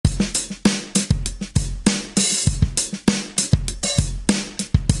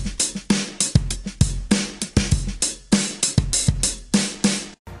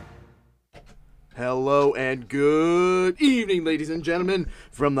And good evening, ladies and gentlemen,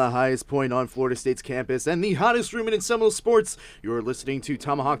 from the highest point on Florida State's campus and the hottest room in Seminole sports. You're listening to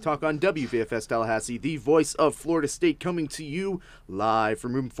Tomahawk Talk on WVFS Tallahassee, the voice of Florida State, coming to you live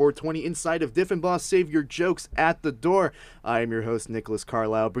from room 420 inside of Diffenbaugh. Save your jokes at the door. I am your host, Nicholas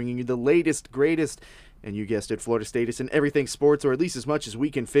Carlisle, bringing you the latest, greatest, and you guessed it, Florida State is in everything sports, or at least as much as we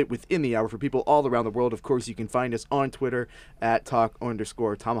can fit within the hour for people all around the world. Of course, you can find us on Twitter at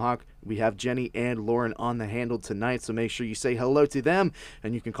 @talk_Tomahawk. We have Jenny and Lauren on the handle tonight, so make sure you say hello to them.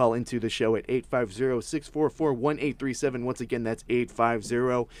 And you can call into the show at 850-644-1837. Once again, that's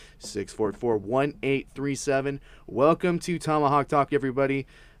 850-644-1837. Welcome to Tomahawk Talk, everybody.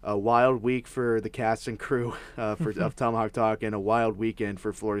 A wild week for the cast and crew of Tomahawk Talk, and a wild weekend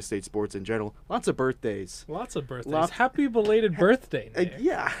for Florida State sports in general. Lots of birthdays. Happy belated birthday, Nick.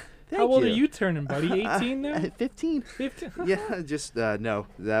 Yeah. How old are you turning, buddy? 18 now? 15. 15? Yeah, just, no.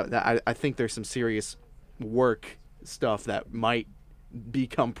 I think there's some serious work stuff that might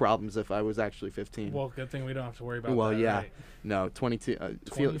become problems if I was actually 15. Well, good thing we don't have to worry about well, that. Yeah. Right? No, 22.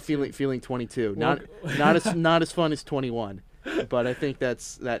 22. Feeling 22. Well, not as fun as 21. But I think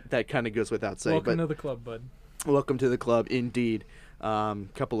that kind of goes without saying. Welcome to the club, bud. Welcome to the club, indeed.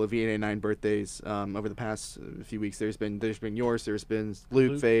 Couple of VNA9 birthdays over the past few weeks. There's been yours. There's been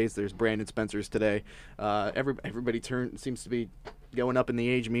Luke Faye's. There's Brandon Spencer's today. Everybody seems to be going up in the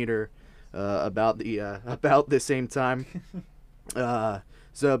age meter about the same time.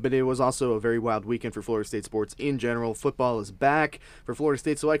 But it was also a very wild weekend for Florida State sports in general. Football is back for Florida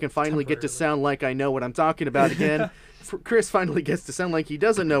State, so I can finally get to sound like I know what I'm talking about again. Chris finally gets to sound like he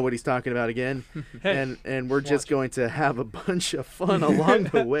doesn't know what he's talking about again. Hey, and we're just going to have a bunch of fun along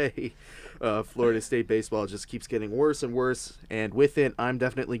the way. Florida State baseball just keeps getting worse and worse, and with it, I'm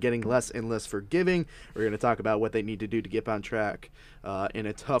definitely getting less and less forgiving. We're going to talk about what they need to do to get on track in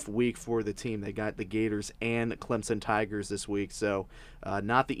a tough week for the team. They got the Gators and Clemson Tigers this week, so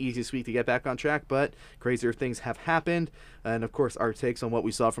not the easiest week to get back on track, but crazier things have happened. And of course, our takes on what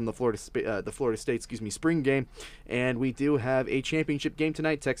we saw from the Florida State spring game, and we do have a championship game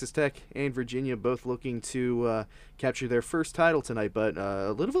tonight. Texas Tech and Virginia both looking to capture their first title tonight, but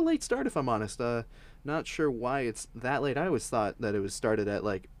a little of a late start, if I'm honest. Not sure why it's that late. I always thought that it was started at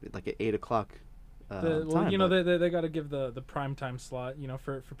like at 8 o'clock. They got to give the prime time slot,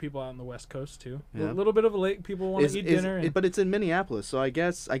 for people out on the West Coast too. Yeah. A little bit of a late. People want to eat dinner. But it's in Minneapolis, so I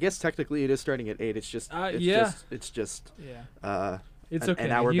guess technically it is starting at 8. It's just It's an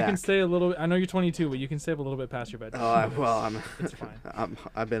okay. hour You back. can stay a little. I know you're 22, but you can stay up a little bit past your bedtime. It's fine.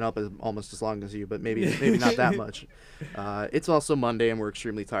 I've been up almost as long as you, but maybe not that much. It's also Monday, and we're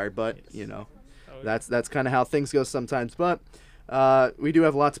extremely tired. But that's kind of how things go sometimes. But we do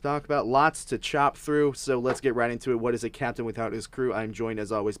have lots to talk about, lots to chop through. So let's get right into it. What is a captain without his crew? I'm joined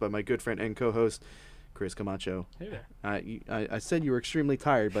as always by my good friend and co-host, Chris Camacho. Hey there. I said you were extremely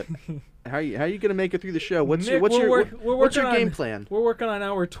tired, but how are you going to make it through the show? What's Nick, your game on, plan? We're working on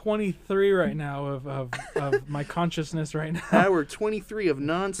hour 23 right now of my consciousness right now. Hour 23 of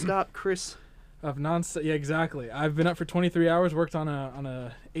nonstop Chris. Yeah, exactly. I've been up for 23 hours. Worked on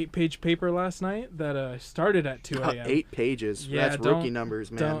a 8-page paper last night that started at 2 a.m. 8 pages. Yeah, that's rookie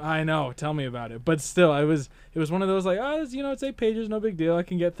numbers, man. I know. Tell me about it. But still, it was one of those like, it's 8 pages, no big deal. I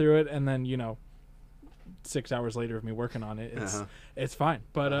can get through it. And then 6 hours later of me working on it, it's fine.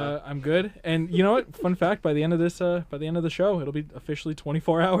 But I'm good. And you know what? Fun fact: by the end of the show, it'll be officially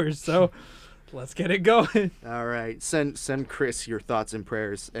 24 hours. So. Let's get it going. All right. Send Chris your thoughts and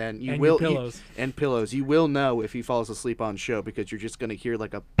prayers, and you and will pillows. And pillows. You will know if he falls asleep on show because you're just gonna hear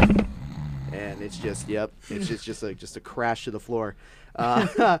like a, and it's just it's just a crash to the floor.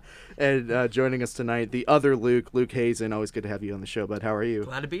 And joining us tonight, the other Luke Hazen. Always good to have you on the show, bud. How are you?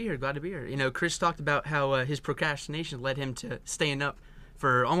 Glad to be here. Chris talked about how his procrastination led him to staying up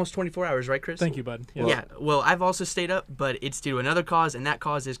for almost 24 hours, right, Chris? Thank you, bud. Yeah. Well, I've also stayed up, but it's due to another cause, and that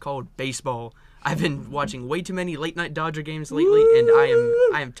cause is called baseball. I've been watching way too many late-night Dodger games lately, and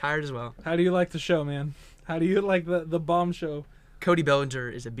I am tired as well. How do you like the show, man? How do you like the bomb show? Cody Bellinger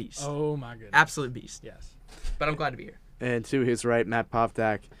is a beast. Oh, my goodness. Absolute beast. Yes. But I'm glad to be here. And to his right, Matt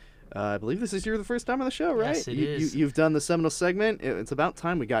Poptak. I believe this is the first time on the show, right? Yes, it is. You've done the Seminole segment. It's about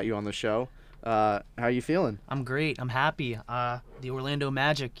time we got you on the show. How are you feeling? I'm great. I'm happy. The Orlando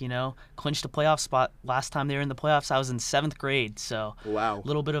Magic, clinched a playoff spot. Last time they were in the playoffs, I was in 7th grade. So wow, a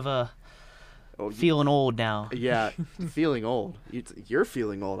little bit of a feeling old now. Yeah, feeling old. You're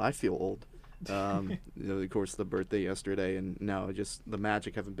feeling old. I feel old. Of course, the birthday yesterday, and now just the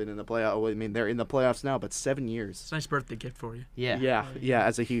Magic haven't been in the playoff. Well, I mean, they're in the playoffs now, but 7 years. It's a nice birthday gift for you. Yeah. Yeah.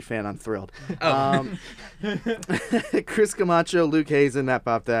 As a Heat fan, I'm thrilled. Oh. Chris Camacho, Luke Hazen, Matt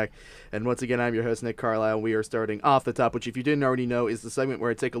Popdak, and once again, I'm your host, Nick Carlisle. We are starting Off the Top, which, if you didn't already know, is the segment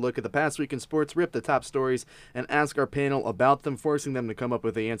where I take a look at the past week in sports, rip the top stories, and ask our panel about them, forcing them to come up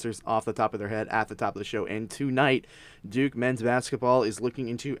with the answers off the top of their head at the top of the show. And tonight, Duke men's basketball is looking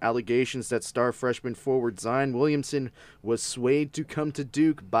into allegations that star freshman forward Zion Williamson was swayed to come to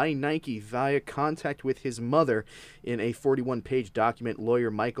Duke by Nike via contact with his mother. In a 41-page document,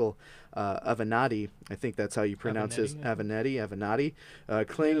 lawyer Michael Avenatti, I think that's how you pronounce his Avenatti,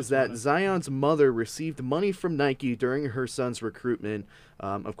 claims that Zion's mother received money from Nike during her son's recruitment.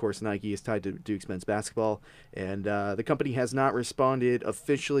 Of course, Nike is tied to Duke's men's basketball, and the company has not responded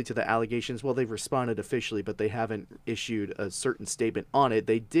officially to the allegations. Well, they've responded officially, but they haven't issued a certain statement on it.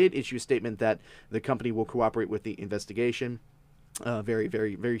 They did issue a statement that the company will cooperate with the investigation. Very,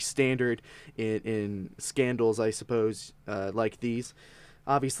 very, very standard in scandals, I suppose, like these.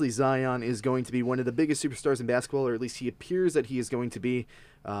 Obviously, Zion is going to be one of the biggest superstars in basketball, or at least he appears that he is going to be,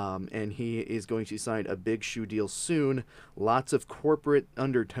 and he is going to sign a big shoe deal soon. Lots of corporate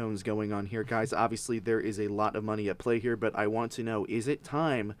undertones going on here, guys. Obviously, there is a lot of money at play here, but I want to know, is it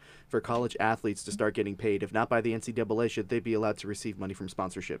time for college athletes to start getting paid? If not by the NCAA, should they be allowed to receive money from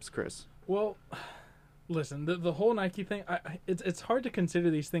sponsorships? Chris? Well, listen, the whole Nike thing, it's hard to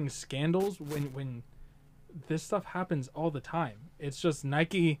consider these things scandals when this stuff happens all the time. It's just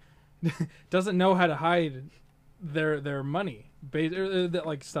Nike doesn't know how to hide their money,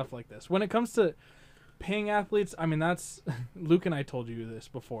 like stuff like this. When it comes to paying athletes, I mean, that's Luke and I told you this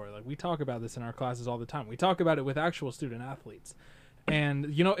before. Like, we talk about this in our classes all the time. We talk about it with actual student athletes, and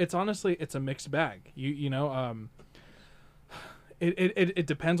it's honestly a mixed bag. It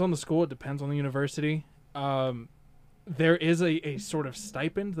depends on the school. It depends on the university. There is a sort of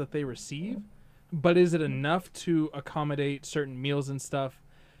stipend that they receive, but is it enough to accommodate certain meals and stuff?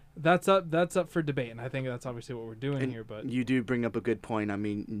 That's up for debate, and I think that's obviously what we're doing here. But you do bring up a good point. I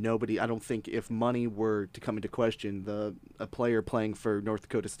mean, I don't think if money were to come into question, a player playing for North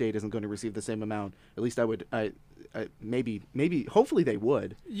Dakota State isn't going to receive the same amount. At least maybe, hopefully they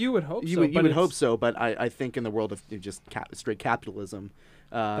would. You would hope so. You would hope so, but I think in the world of just straight capitalism,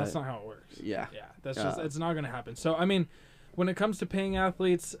 that's not how it works. Yeah. That's just it's not going to happen. So I mean, when it comes to paying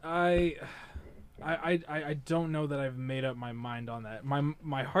athletes, I don't know that I've made up my mind on that.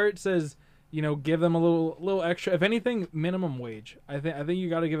 My heart says, give them a little extra. If anything, minimum wage. I think you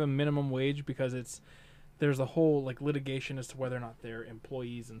got to give them minimum wage because there's a whole litigation as to whether or not they're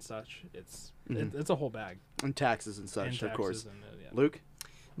employees and such. It's a whole bag. And taxes and such, of course. Yeah. Luke?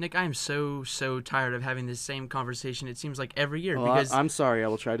 Nick, I am so tired of having this same conversation. It seems like every year. Well, because I'm sorry. I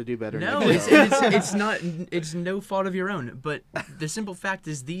will try to do better. No, it's not. It's no fault of your own. But the simple fact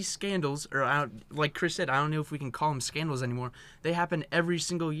is, these scandals, like Chris said, I don't know if we can call them scandals anymore. They happen every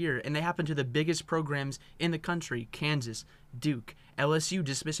single year, and they happen to the biggest programs in the country: Kansas, Duke, LSU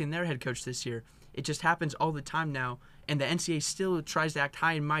dismissing their head coach this year. It just happens all the time now, and the NCAA still tries to act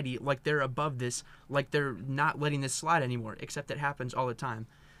high and mighty, like they're above this, like they're not letting this slide anymore. Except it happens all the time.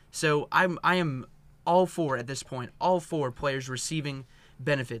 So I am all for, at this point, all for players receiving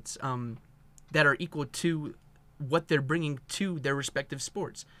benefits that are equal to what they're bringing to their respective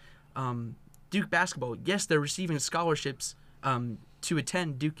sports. Duke basketball, yes, they're receiving scholarships to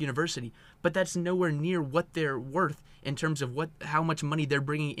attend Duke University, but that's nowhere near what they're worth in terms of how much money they're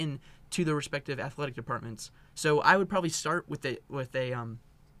bringing in to their respective athletic departments. So I would probably start with a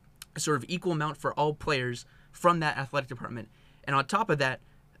sort of equal amount for all players from that athletic department, and on top of that,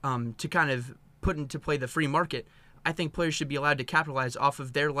 to kind of put into play the free market, I think players should be allowed to capitalize off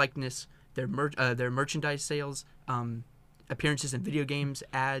of their likeness, their merchandise sales, appearances in video games,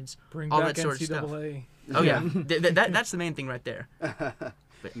 ads, Bring all back that sort of stuff. NCAA. Oh yeah, that's the main thing right there.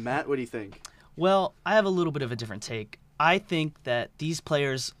 Matt, what do you think? Well, I have a little bit of a different take. I think that these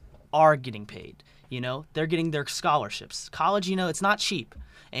players are getting paid. They're getting their scholarships. College, it's not cheap.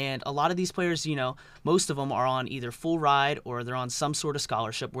 And a lot of these players, most of them are on either full ride or they're on some sort of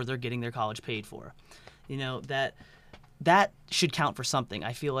scholarship where they're getting their college paid for. That should count for something.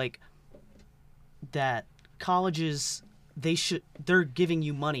 I feel like that colleges, they're giving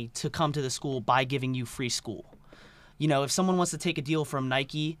you money to come to the school by giving you free school. If someone wants to take a deal from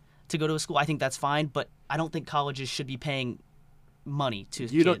Nike to go to a school, I think that's fine, but I don't think colleges should be paying money to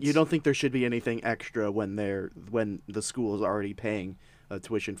kids. You don't think there should be anything extra when the school is already paying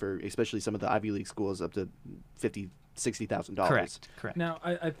tuition for, especially some of the Ivy League schools, up to $50,000-$60,000. Correct. Now,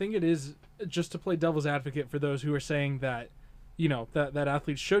 I think it is, just to play devil's advocate for those who are saying that, that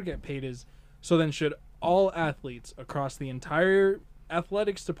athletes should get paid, is So then should all athletes across the entire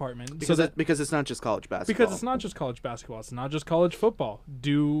athletics department, Because it's not just college basketball. because it's not just college basketball, it's not just college football.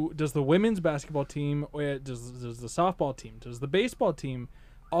 Does the women's basketball team, or does the softball team, does the baseball team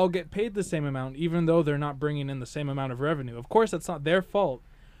all get paid the same amount, even though they're not bringing in the same amount of revenue? Of course, that's not their fault,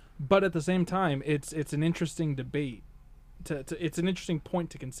 but at the same time, it's an interesting debate. It's an interesting point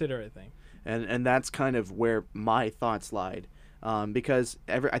to consider, I think. And that's kind of where my thoughts lied. Because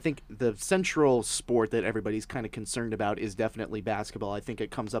I think the central sport that everybody's kind of concerned about is definitely basketball. I think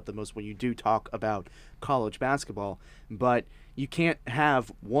it comes up the most when you do talk about college basketball. But you can't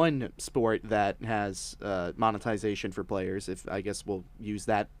have one sport that has monetization for players, if I guess we'll use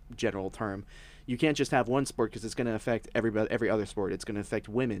that general term. You can't just have one sport because it's going to affect every other sport. It's going to affect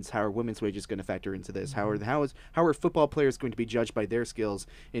women's. How are women's wages going to factor into this? How are football players going to be judged by their skills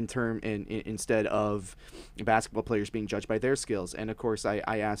instead of basketball players being judged by their skills? And of course,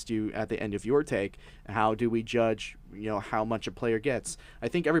 I asked you at the end of your take, how do we judge how much a player gets? I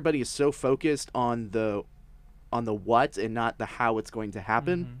think everybody is so focused on the what and not the how it's going to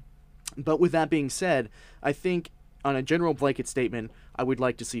happen. But with that being said, I think on a general blanket statement, I would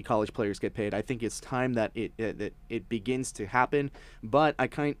like to see college players get paid. I think it's time that it begins to happen, but I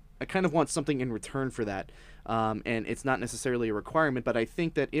kind of want something in return for that. And it's not necessarily a requirement, but I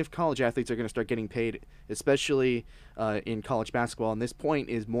think that if college athletes are going to start getting paid, especially in college basketball, and this point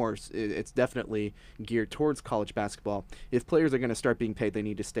is it's definitely geared towards college basketball. If players are going to start being paid, they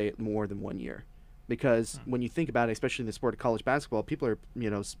need to stay more than 1 year. Because when you think about it, especially in the sport of college basketball, people are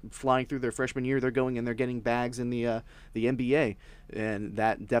flying through their freshman year. They're going and they're getting bags in the NBA, and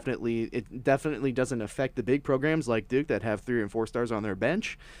that definitely doesn't affect the big programs like Duke that have 3 and 4 stars on their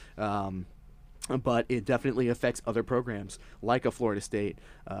bench. But it definitely affects other programs like a Florida State,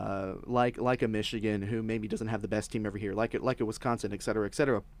 like a Michigan, who maybe doesn't have the best team over here, like a Wisconsin, et cetera, et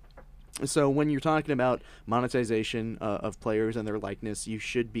cetera. So when you're talking about monetization of players and their likeness,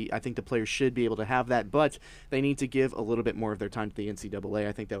 I think the players should be able to have that, but they need to give a little bit more of their time to the NCAA.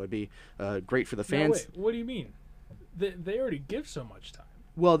 I think that would be great for the fans. No, wait, what do you mean? They already give so much time.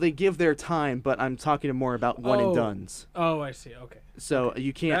 Well, they give their time, but I'm talking more about one and dones. Oh, I see. Okay. So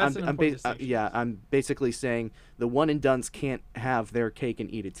you can't. I'm basically saying the one and dones can't have their cake and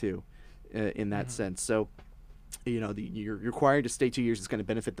eat it too, in that sense. So. You're required to stay 2 years. It's going to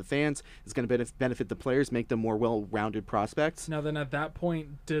benefit the fans. It's going to benefit the players, make them more well-rounded prospects. Now, then, at that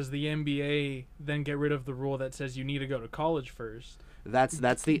point, does the NBA then get rid of the rule that says you need to go to college first? That's the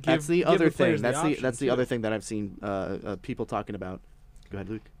other thing. That's the other thing that I've seen people talking about. Go ahead,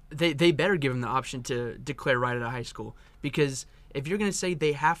 Luke. They better give them the option to declare right out of high school, because if you're going to say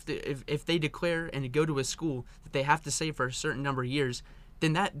they have to, if they declare and go to a school that they have to stay for a certain number of years,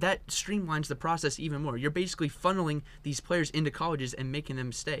 then that streamlines the process even more. You're basically funneling these players into colleges and making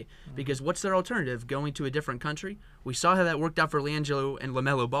them stay. Because what's their alternative? Going to a different country? We saw how that worked out for LiAngelo and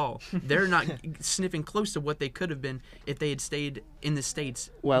LaMelo Ball. They're not sniffing close to what they could have been if they had stayed in the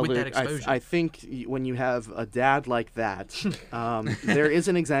States with that exposure. I think when you have a dad like that, there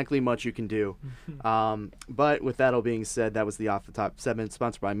isn't exactly much you can do. But with that all being said, that was the Off the Top 7,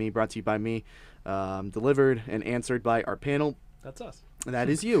 sponsored by me, brought to you by me, delivered and answered by our panel. That's us. That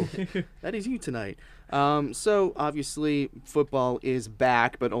is you. That is you tonight. So obviously football is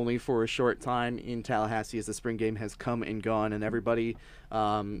back, but only for a short time in Tallahassee as the spring game has come and gone, and everybody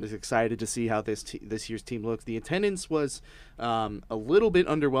is excited to see how this year's team looks. The attendance was a little bit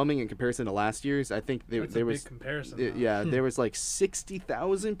underwhelming in comparison to last year's. I think there was big comparison. There was like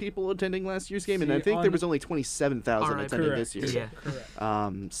 60,000 people attending last year's game, and I think there was only 27,000 attending this year. Yeah.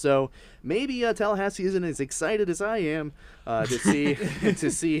 Correct. So maybe Tallahassee isn't as excited as I am to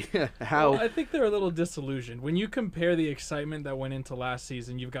see how. Well, I think they're a little disillusioned when you compare the excitement that went into last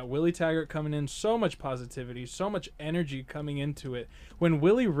season. You've got Willie Taggart coming in, so much positivity, so much energy coming into it. When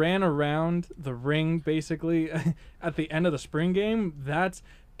Willie ran around the ring basically at the end of the spring game, that's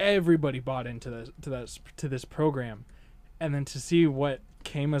everybody bought into this program, and then to see what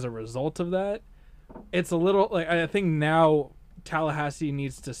came as a result of that, it's a little like, I think now Tallahassee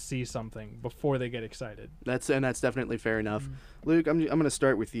needs to see something before they get excited. That's definitely fair enough. Luke, I'm going to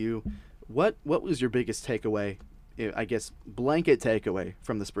start with you. What was your biggest takeaway, I guess, blanket takeaway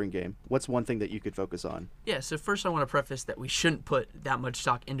from the spring game? What's one thing that you could focus on? Yeah, so first I want to preface that we shouldn't put that much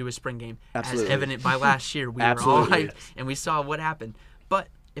stock into a spring game. Absolutely. As evident by last year. We were all hyped, and we saw what happened. But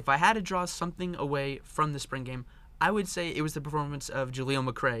if I had to draw something away from the spring game, I would say it was the performance of Jaleel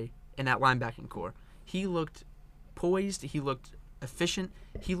McRae in that linebacking core. He looked poised. He looked efficient.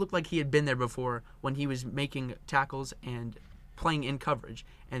 He looked like he had been there before when he was making tackles and playing in coverage.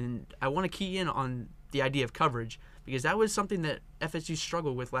 And I want to key in on the idea of coverage because that was something that FSU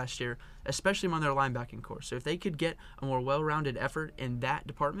struggled with last year, especially on their linebacking core. So if they could get a more well-rounded effort in that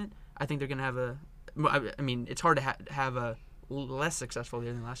department, I think they're going to have I mean, it's hard to have a less successful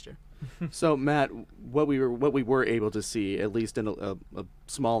year than last year. So Matt, what we were able to see, at least in a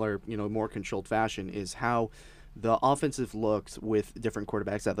smaller, more controlled fashion, is how the offensive looked with different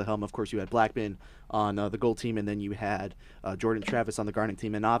quarterbacks at the helm. Of course, you had Blackman on the gold team, and then you had Jordan Travis on the guarding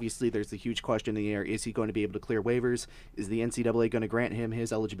team. And obviously, there's the huge question in the air: is he going to be able to clear waivers? Is the NCAA going to grant him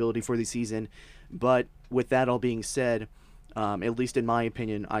his eligibility for the season? But with that all being said, at least in my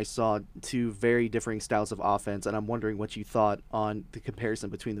opinion, I saw two very differing styles of offense, and I'm wondering what you thought on the comparison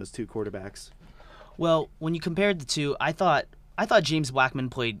between those two quarterbacks. Well, when you compared the two, I thought James Blackman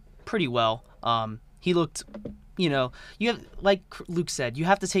played pretty well. He looked, you have, like Luke said, you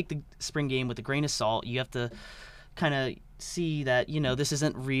have to take the spring game with a grain of salt. You have to kind of see that, this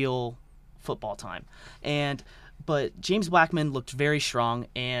isn't real football time. But James Blackman looked very strong,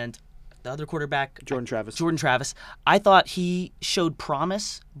 and the other quarterback, Jordan Travis, I thought he showed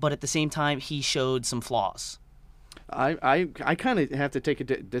promise, but at the same time, he showed some flaws. I kind of have to take a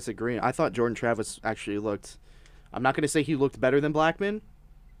disagree. I thought Jordan Travis actually looked, I'm not going to say he looked better than Blackman,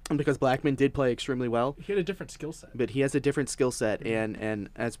 because Blackman did play extremely well. He had a different skill set. But he has a different skill set. And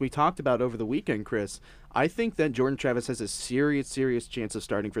as we talked about over the weekend, Chris, I think that Jordan Travis has a serious chance of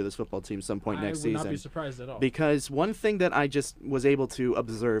starting for this football team some point next season. I would not be surprised at all. Because one thing that I just was able to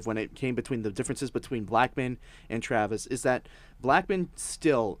observe when it came between the differences between Blackman and Travis is that Blackman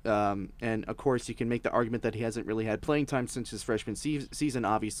still, and of course you can make the argument that he hasn't really had playing time since his freshman season,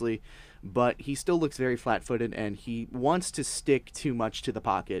 obviously, but he still looks very flat-footed, and he wants to stick too much to the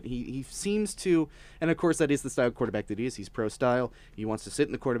pocket. He seems to, and of course that is the style of quarterback that he is. He's pro-style. He wants to sit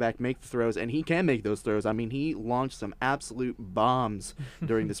in the quarterback, make the throws, and he can make those throws. I mean, he launched some absolute bombs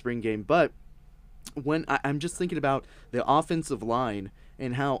during the spring game, but when I'm just thinking about the offensive line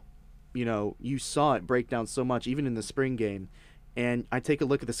and how, you saw it break down so much, even in the spring game, and I take a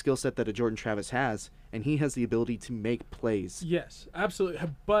look at the skill set that a Jordan Travis has, and he has the ability to make plays. Yes, absolutely.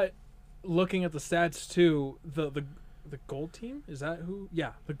 But looking at the stats too, the gold team, is that who?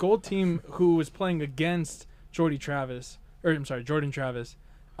 Yeah, the gold team who was playing against Jordan Travis,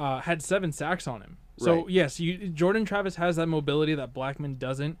 had 7 sacks on him. So Right. yes, Jordan Travis has that mobility that Blackman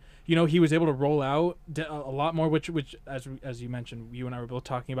doesn't. He was able to roll out a lot more, which as you mentioned, you and I were both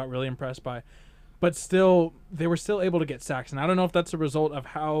talking about, really impressed by. But still, they were still able to get sacks. And I don't know if that's a result of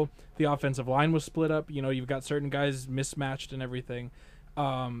how the offensive line was split up. You've got certain guys mismatched and everything.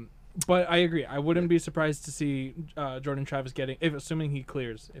 But I agree. I wouldn't be surprised to see Jordan Travis assuming he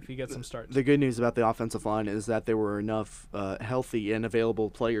clears, if he gets some starts. The good news about the offensive line is that there were enough healthy and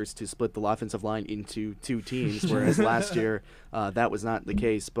available players to split the offensive line into 2 teams, whereas last year that was not the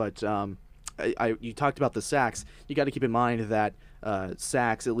case. But you talked about the sacks. You got to keep in mind that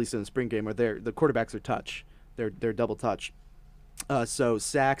sacks, at least in the spring game, the quarterbacks are touch. They're double touch. So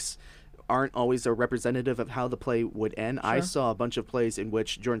sacks aren't always a representative of how the play would end. Sure. I saw a bunch of plays in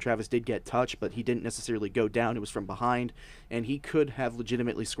which Jordan Travis did get touched, but he didn't necessarily go down. It was from behind, and he could have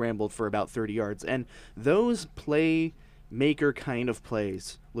legitimately scrambled for about 30 yards. And those playmaker kind of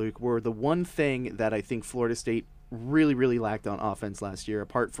plays, Luke, were the one thing that I think Florida State really lacked on offense last year,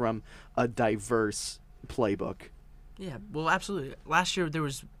 apart from a diverse playbook. Yeah, well, absolutely. Last year there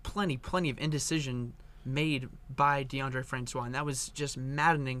was plenty of indecision made by DeAndre Francois, and that was just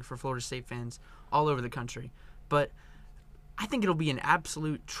maddening for Florida State fans all over the country. But I think it'll be an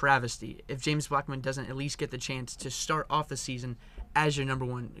absolute travesty if James Blackman doesn't at least get the chance to start off the season as your number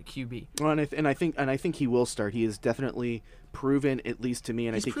 1 QB. Well, and I think he will start. He is definitely proven, at least to me,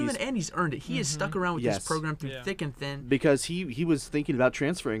 and He's I think proven and he's earned it. He has stuck around with Yes. this program through thick and thin. because he was thinking about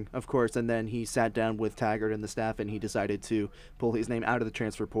transferring, of course, and then he sat down with Taggart and the staff, and he decided to pull his name out of the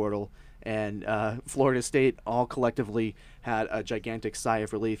transfer portal. And Florida State all collectively had a gigantic sigh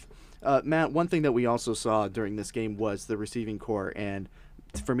of relief. Matt, one thing that we also saw during this game was the receiving corps, and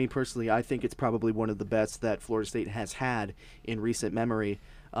for me personally, I think it's probably one of the best that Florida State has had in recent memory.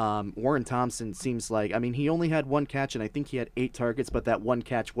 Warren Thompson seems like, he only had 1 catch, and I think he had 8 targets, but that 1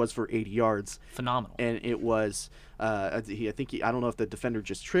 catch was for 80 yards. Phenomenal. And it was, I don't know if the defender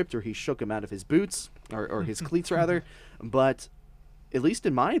just tripped or he shook him out of his boots, or his cleats rather, but at least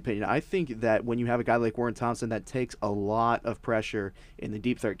in my opinion, I think that when you have a guy like Warren Thompson, that takes a lot of pressure in the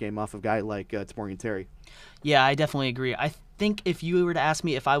deep threat game off of a guy like Tamorrion Terry. Yeah, I definitely agree. I think if you were to ask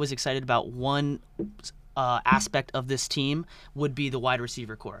me if I was excited about one aspect of this team, would be the wide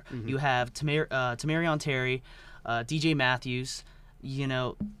receiver core. You have Tamorrion Terry, DJ Matthews.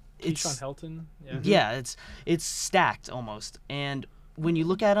 Keyshawn Helton. Yeah, it's stacked almost. And when you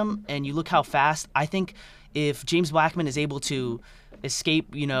look at him and you look how fast, I think if James Blackman is able to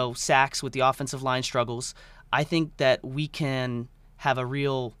escape, sacks with the offensive line struggles, I think that we can have a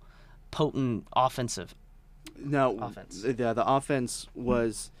real potent offense. The offense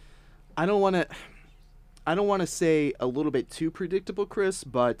was. I don't want to say a little bit too predictable, Chris,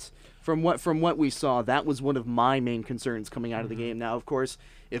 but from what we saw, that was one of my main concerns coming out of the game. Now, of course,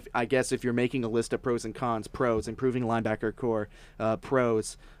 if you're making a list of pros and cons, pros, improving linebacker core,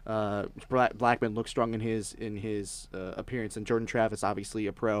 pros, Blackman looks strong in his appearance, and Jordan Travis obviously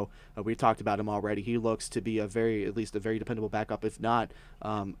a pro. We talked about him already. He looks to be at least a very dependable backup, if not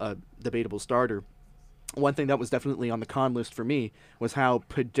a debatable starter. One thing that was definitely on the con list for me was how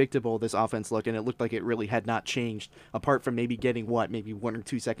predictable this offense looked, and it looked like it really had not changed, apart from maybe getting maybe 1 or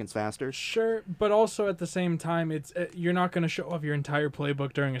 2 seconds faster. Sure, but also at the same time, it's you're not going to show off your entire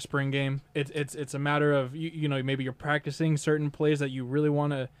playbook during a spring game. It's a matter of maybe you're practicing certain plays that you really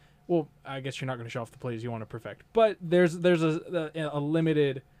want to. Well, I guess you're not going to show off the plays you want to perfect, but there's a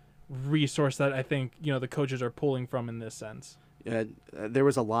limited resource that I think the coaches are pulling from in this sense. There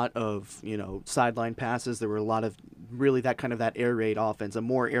was a lot of sideline passes. There were a lot of really that air raid offense, a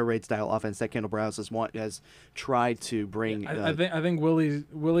more air raid style offense that Kendall Browse has tried to bring. I think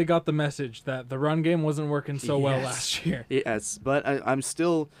Willie got the message that the run game wasn't working so well last year. Yes, but I'm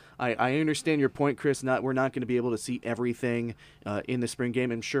still. I understand your point, Chris. We're not going to be able to see everything in the spring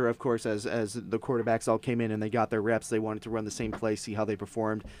game. And sure, of course, as the quarterbacks all came in and they got their reps, they wanted to run the same play, see how they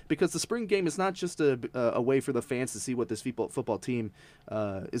performed. Because the spring game is not just a way for the fans to see what this football team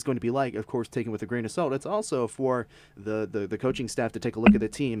is going to be like. Of course, taken with a grain of salt. It's also for the coaching staff to take a look at the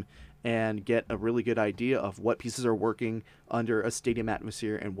team and get a really good idea of what pieces are working under a stadium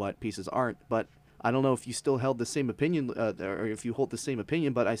atmosphere and what pieces aren't. But I don't know if you still held the same opinion, or if you hold the same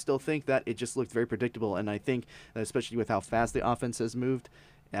opinion, but I still think that it just looked very predictable. And I think, especially with how fast the offense has moved,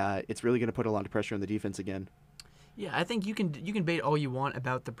 it's really going to put a lot of pressure on the defense again. Yeah, I think you can debate all you want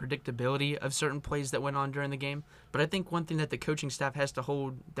about the predictability of certain plays that went on during the game, but I think one thing that the coaching staff has to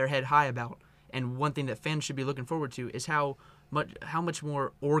hold their head high about, and one thing that fans should be looking forward to, is how much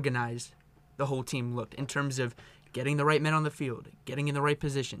more organized the whole team looked in terms of getting the right men on the field, getting in the right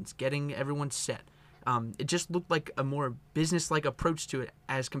positions, getting everyone set. It just looked like a more business-like approach to it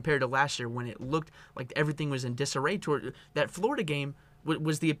as compared to last year when it looked like everything was in disarray. That Florida game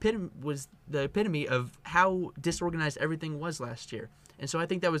was the epitome of how disorganized everything was last year. And so I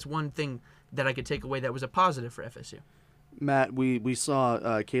think that was one thing that I could take away that was a positive for FSU. Matt, we saw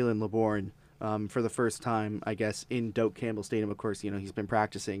Kalen LeBourne for the first time, I guess, in Doak Campbell Stadium. Of course, he's been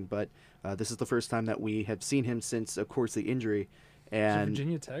practicing, but this is the first time that we have seen him since, of course, the injury. And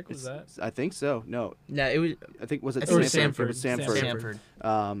Virginia Tech, was that? I think so. No, it was. I think was it Stanford? It was Stanford.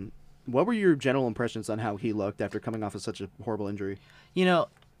 What were your general impressions on how he looked after coming off of such a horrible injury?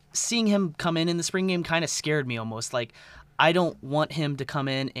 Seeing him come in the spring game kind of scared me almost. Like, I don't want him to come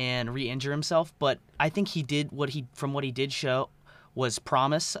in and re-injure himself, but I think he did what he did show was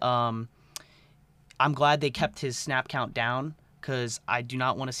promise. I'm glad they kept his snap count down because I do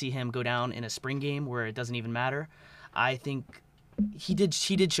not want to see him go down in a spring game where it doesn't even matter. I think he did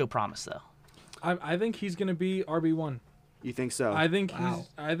show promise though. I think he's going to be RB1. You think so? I think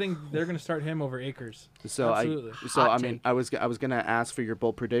I think they're going to start him over Akers. So absolutely. I was going to ask for your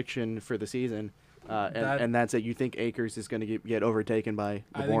bold prediction for the season, and that's it. You think Akers is going to get overtaken by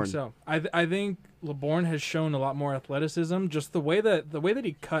LeBourne? I think so. I think LeBourne has shown a lot more athleticism. Just the way that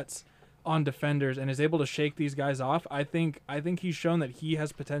he cuts on defenders and is able to shake these guys off. I think he's shown that he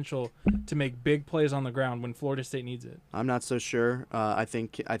has potential to make big plays on the ground when Florida State needs it. I'm not so sure. I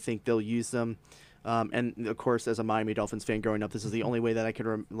think they'll use them. And of course, as a Miami Dolphins fan growing up, this is the only way that I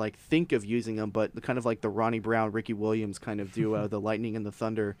could think of using them. But kind of like the Ronnie Brown, Ricky Williams kind of duo, the Lightning and the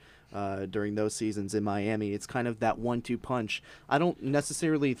Thunder, during those seasons in Miami. It's kind of that 1-2 punch. I don't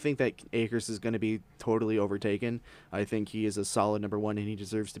necessarily think that Akers is going to be totally overtaken. I think he is a solid number one, and he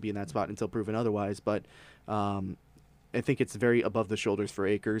deserves to be in that spot until proven otherwise. But I think it's very above the shoulders for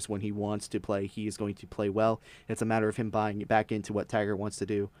Akers. When he wants to play, he is going to play well. It's a matter of him buying back into what Taggart wants to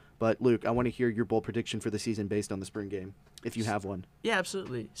do. But, Luke, I want to hear your bold prediction for the season based on the spring game, if you have one. Yeah,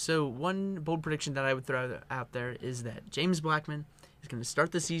 absolutely. So one bold prediction that I would throw out there is that James Blackman is going to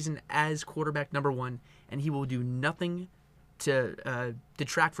start the season as quarterback number one, and he will do nothing to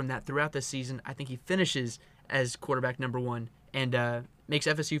detract from that throughout the season. I think he finishes as quarterback number one and makes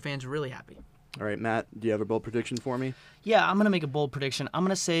FSU fans really happy. All right, Matt, do you have a bold prediction for me? Yeah, I'm going to make a bold prediction. I'm going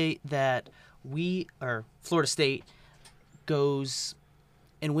to say that Florida State goes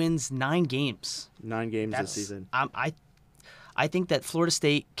and wins 9 games. 9 games this season. I think that Florida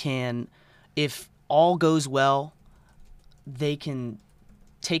State can, if all goes well, they can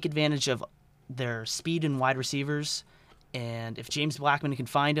take advantage of their speed and wide receivers, and if James Blackman can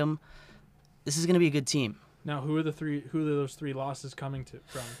find them, this is going to be a good team. Now, who are those three losses coming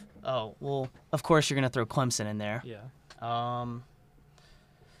from? Oh, well, of course you're going to throw Clemson in there. Yeah.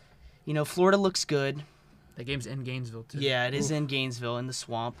 Florida looks good. That game's in Gainesville, too. Yeah, it is in Gainesville, in the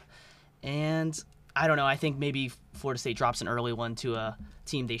swamp. And I don't know, I think maybe Florida State drops an early one to a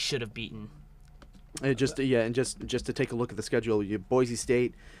team they should have beaten. Just to take a look at the schedule, you have Boise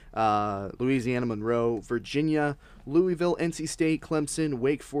State, Louisiana Monroe, Virginia, Louisville, NC State, Clemson,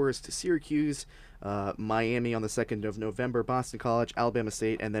 Wake Forest, Syracuse, Miami on the 2nd of November, Boston College, Alabama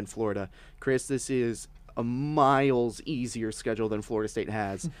State, and then Florida. Chris, this is a miles easier schedule than Florida State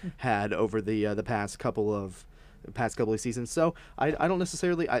has had over the past couple of seasons. So I don't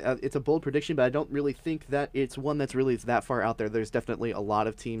necessarily, it's a bold prediction, but I don't really think that it's one that's really that far out there. There's definitely a lot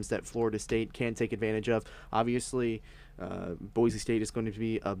of teams that Florida State can take advantage of. Obviously, Boise State is going to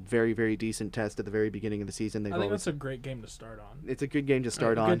be a very, very decent test at the very beginning of the season. I think that's a great game to start on. It's a good game to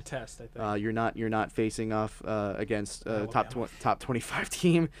start on. A good test, I think. You're not facing off against top 25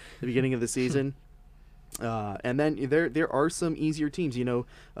 team at the beginning of the season. And then there are some easier teams.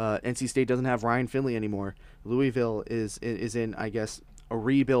 NC State doesn't have Ryan Finley anymore. Louisville is in, I guess, a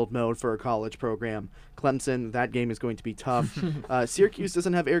rebuild mode for a college program. Clemson, that game is going to be tough. Syracuse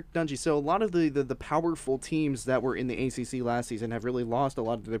doesn't have Eric Dungy, so a lot of the powerful teams that were in the ACC last season have really lost a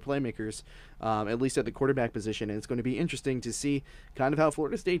lot of their playmakers, at least at the quarterback position, and it's going to be interesting to see kind of how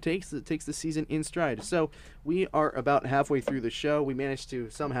Florida State takes the season in stride. So we are about halfway through the show. We managed to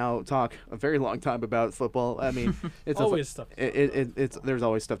somehow talk a very long time about football. I mean, it's always stuff. There's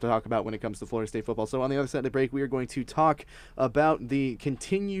always stuff to talk about when it comes to Florida State football. So on the other side of the break, we are going to talk about the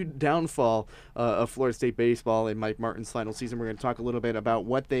continued downfall of Florida State baseball in Mike Martin's final season. We're going to talk a little bit about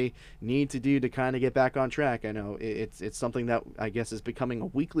what they need to do to kind of get back on track. I know it's something that I guess is becoming a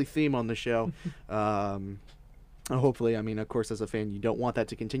weekly theme on the show. Hopefully, I mean, of course, as a fan, you don't want that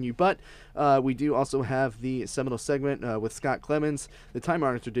to continue. But we do also have the Seminole segment with Scott Clemens, the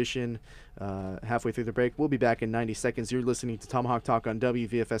time-honored tradition, halfway through the break. We'll be back in 90 seconds. You're listening to Tomahawk Talk on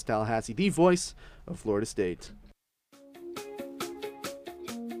WVFS Tallahassee, the voice of Florida State.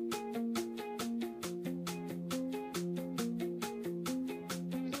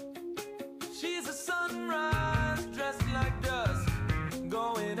 She's a sunrise, dressed like dust,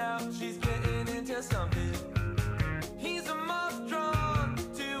 going out, she's getting into something. He's a moth drawn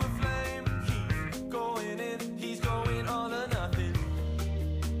to a flame, he's going in, he's going all or nothing.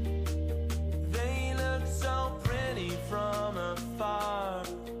 They look so pretty from afar,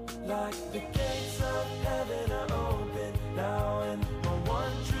 like the gates of heaven are open now, and my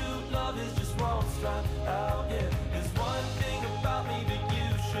one true love is just won't stop out. Yeah, there's one thing about me that you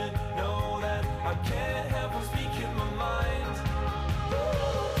should know, that I can't help but speak in my mind.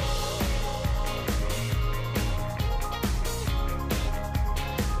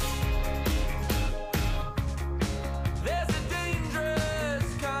 There's a dangerous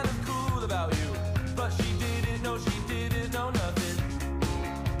kind of cool about you, but she didn't know nothing.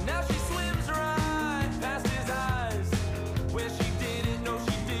 Now she swims right past his eyes, where she didn't know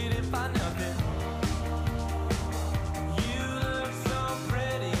she didn't find nothing. You look so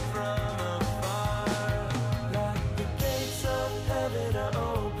pretty from afar, like the gates of heaven are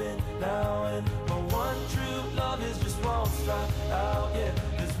open now, and my one true love is just won't stop out. Yeah,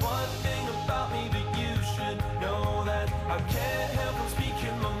 there's one thing about me that you should know, that I can't help but speak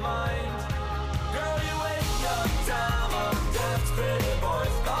in my mind. Girl, you waste your time on daft pretty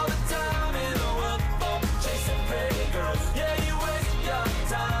boys, all the time in the world for chasing pretty girls. Yeah, you waste your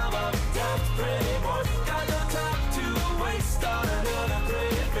time on daft pretty boys, got no time to waste on another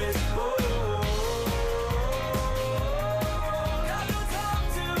pretty face. Oh, got no time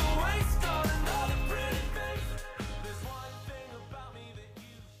to waste on another pretty face. There's one thing about me that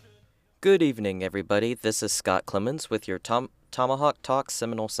you should. Good evening, everybody. This is Scott Clemens with your Tomahawk Talk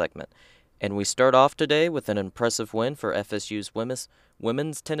Seminole segment. And we start off today with an impressive win for FSU's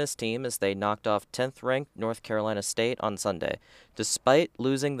women's tennis team as they knocked off 10th-ranked North Carolina State on Sunday. Despite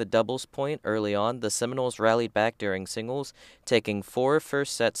losing the doubles point early on, the Seminoles rallied back during singles, taking 4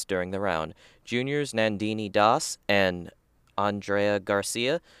 first sets during the round. Juniors Nandini Das and Andrea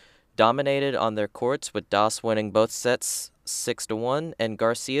Garcia dominated on their courts, with Das winning both sets 6-1 and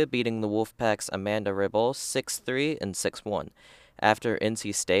Garcia beating the Wolfpack's Amanda Ribol 6-3 and 6-1. After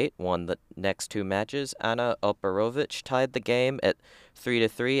NC State won the next 2 matches, Anna Oparovich tied the game at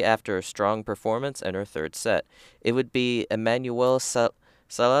 3-3 after a strong performance in her third set. It would be Emmanuelle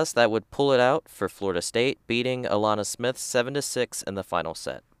Salas that would pull it out for Florida State, beating Alana Smith 7-6 in the final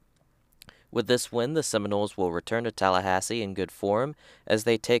set. With this win, the Seminoles will return to Tallahassee in good form as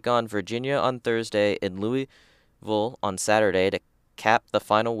they take on Virginia on Thursday and Louisville on Saturday to cap the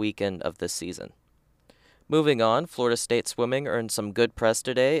final weekend of this season. Moving on, Florida State swimming earned some good press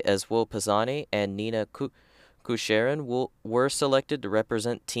today as Will Pisani and Nina Kucharin were selected to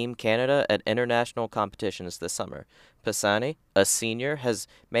represent Team Canada at international competitions this summer. Pisani, a senior, has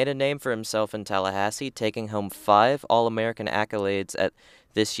made a name for himself in Tallahassee, taking home 5 All-American accolades at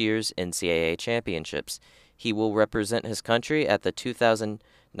this year's NCAA championships. He will represent his country at the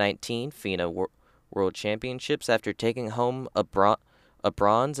 2019 FINA World Championships after taking home a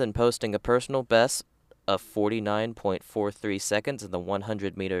bronze and posting a personal best of 49.43 seconds in the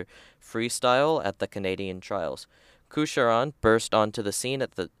 100-meter freestyle at the Canadian trials. Kucharan burst onto the scene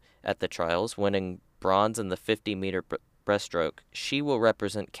at the trials, winning bronze in the 50-meter breaststroke. She will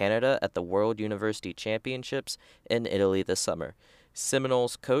represent Canada at the World University Championships in Italy this summer.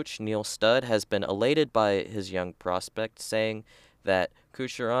 Seminoles coach Neil Studd has been elated by his young prospect, saying that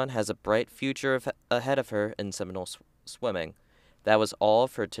Kucharan has a bright future ahead of her in Seminole swimming. That was all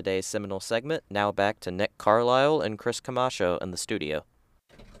for today's Seminole segment. Now back to Nick Carlisle and Chris Camacho in the studio.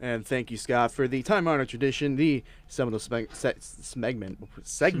 And thank you, Scott, for the time-honored tradition, the Seminole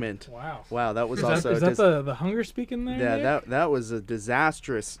segment. Wow, that was Is also... that the hunger speaking there? Yeah, Nick? that was a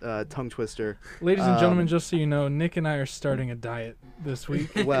disastrous tongue twister. Ladies and gentlemen, just so you know, Nick and I are starting a diet this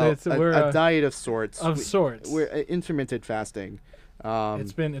week. Well, a diet of sorts. We're intermittent fasting.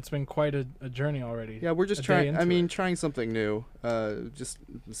 It's been quite a journey already. Yeah, we're just trying something new. Just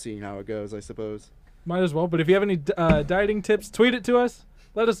seeing how it goes, I suppose. Might as well. But if you have any dieting tips, tweet it to us.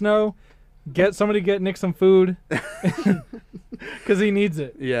 Let us know. Get Nick some food, because he needs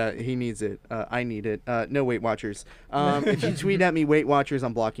it. Yeah, he needs it. I need it. No Weight Watchers. If you tweet at me Weight Watchers,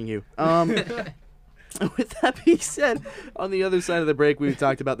 I'm blocking you. With that being said, on the other side of the break, we've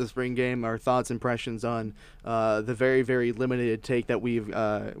talked about the spring game, our thoughts, impressions on the very, very limited take that we've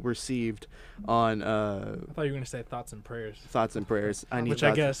received on. I thought you were going to say thoughts and prayers. Thoughts and prayers. I need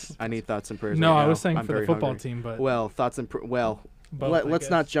thoughts and prayers. No, right I was now. saying for the football team, but well, thoughts and both, let's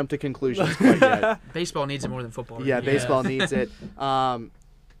not jump to conclusions quite yet. Baseball needs it more than football. Right? Yeah, baseball needs it. I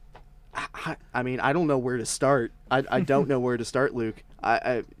mean, I don't know where to start. I don't know where to start, Luke.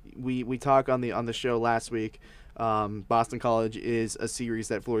 We talked on the show last week. Boston College is a series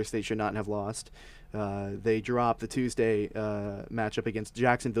that Florida State should not have lost. They dropped the Tuesday matchup against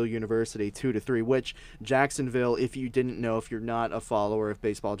Jacksonville University 2-3, which Jacksonville, if you didn't know, if you're not a follower of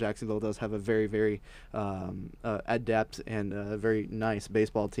baseball, Jacksonville does have a very, very adept and very nice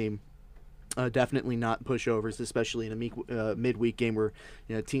baseball team. Definitely not pushovers, especially in a midweek game where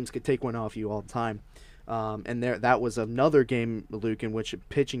teams could take one off you all the time. And that was another game, Luke, in which a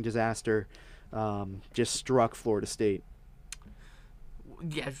pitching disaster just struck Florida State.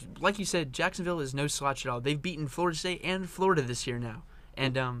 Yeah, like you said, Jacksonville is no slouch at all. They've beaten Florida State and Florida this year now.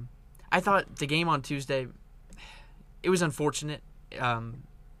 And I thought the game on Tuesday, it was unfortunate. And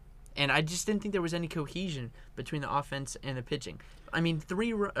I just didn't think there was any cohesion between the offense and the pitching. I mean,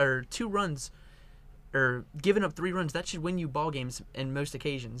 2 runs, or giving up 3 runs, that should win you ball games in most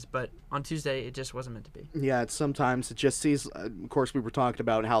occasions. But on Tuesday, it just wasn't meant to be. Yeah, sometimes it just seems. Of course, we were talking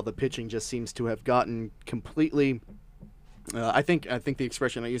about how the pitching just seems to have gotten completely. I think the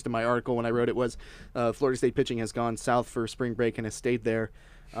expression I used in my article when I wrote it was, Florida State pitching has gone south for spring break and has stayed there.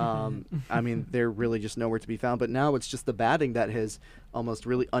 I mean, they're really just nowhere to be found. But now it's just the batting that has almost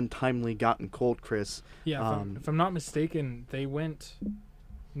really untimely gotten cold, Chris. Yeah, if I'm not mistaken, they went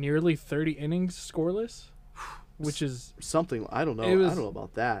nearly 30 innings scoreless, which is something. I don't know. I don't know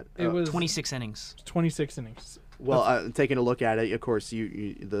about that. It was 26 innings. 26 innings. Well, taking a look at it, of course,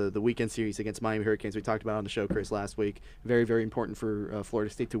 the weekend series against Miami Hurricanes we talked about on the show, Chris, last week. Very, very important for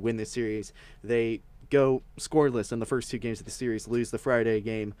Florida State to win this series. They go scoreless in the first 2 games of the series, lose the Friday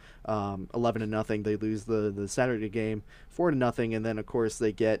game 11-0. They lose the Saturday game 4-0, and then of course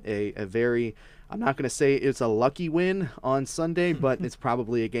they get a very, I'm not going to say it's a lucky win on Sunday, but it's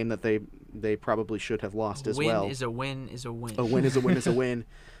probably a game that they probably should have lost as well. A win is a win is a win. A win is a win is a win.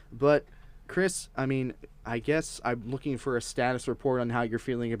 But Chris, I mean, I guess I'm looking for a status report on how you're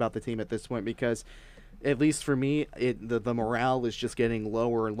feeling about the team at this point, because at least for me, the morale is just getting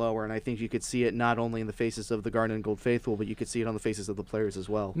lower and lower, and I think you could see it not only in the faces of the Garnet and Gold faithful, but you could see it on the faces of the players as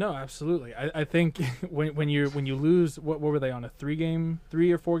well. No, absolutely. I think when you lose, what were they on, a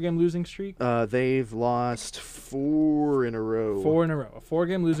 3 or 4 game losing streak? They've lost 4 in a row. 4 in a row. A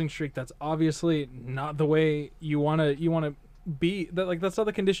 4-game losing streak. That's obviously not the way you want to be. That's not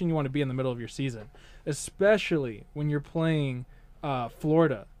the condition you want to be in the middle of your season, especially when you're playing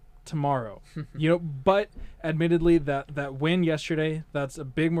Florida tomorrow. But admittedly, that win yesterday, that's a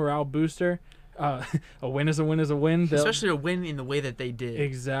big morale booster. A win is a win is a win. Especially a win in the way that they did.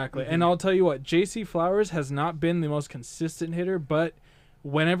 Exactly. And I'll tell you what, J.C. Flowers has not been the most consistent hitter, but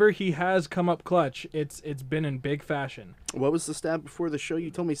whenever he has come up clutch, it's been in big fashion. What was the stat before the show?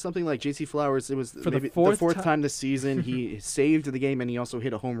 You told me something like J.C. Flowers. It was For maybe the fourth the fourth time this season. He saved the game, and he also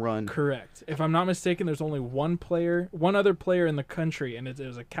hit a home run. Correct. If I'm not mistaken, there's only one other player in the country, and it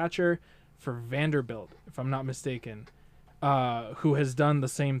was a catcher for Vanderbilt, if I'm not mistaken, who has done the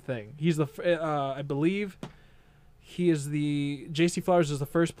same thing. He's I believe he is J.C. Flowers is the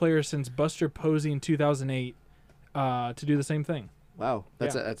first player since Buster Posey in 2008 to do the same thing. Wow,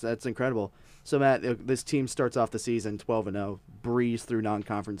 that's incredible. So Matt, this team starts off the season 12-0, breeze through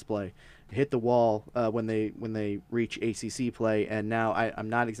non-conference play, hit the wall when they reach ACC play, and now I'm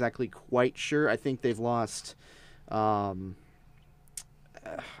not exactly quite sure. I think they've lost, I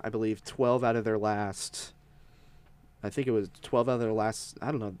believe 12 out of their last. I think it was 12 out of their last. I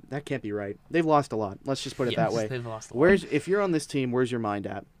don't know. That can't be right. They've lost a lot. Let's just put it that way. They've lost a lot. If you're on this team, where's your mind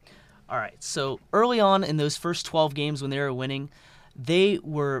at? All right. So early on in those first 12 games when they were winning, they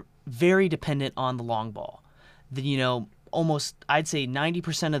were very dependent on the long ball. Almost I'd say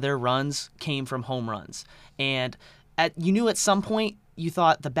 90% of their runs came from home runs. And you knew at some point you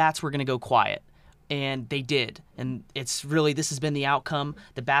thought the bats were going to go quiet. And they did. And this has been the outcome.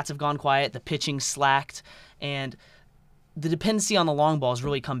 The bats have gone quiet. The pitching slacked. And the dependency on the long ball has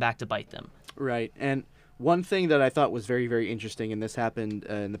really come back to bite them. Right. And one thing that I thought was very, very interesting, and this happened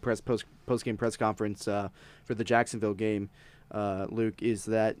in the post-game press conference for the Jacksonville game, Luke, is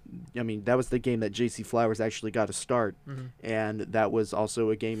that, that was the game that J.C. Flowers actually got a start. Mm-hmm. And that was also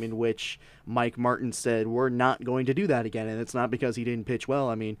a game in which Mike Martin said, we're not going to do that again. And it's not because he didn't pitch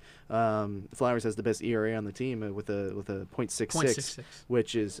well. Flowers has the best ERA on the team with a .66,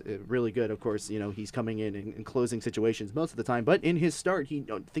 which is really good. Of course, he's coming in closing situations most of the time. But in his start, he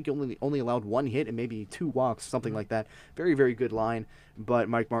only allowed one hit and maybe 2 walks, something like that. Very, very good line. But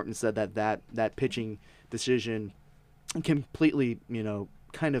Mike Martin said that pitching decision completely,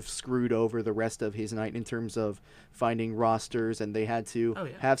 kind of screwed over the rest of his night in terms of finding rosters, and they had to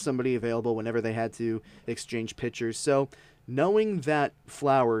have somebody available whenever they had to exchange pitchers. So knowing that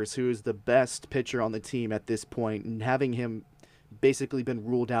Flowers, who is the best pitcher on the team at this point, and having him basically been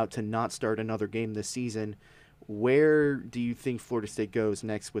ruled out to not start another game this season, where do you think Florida State goes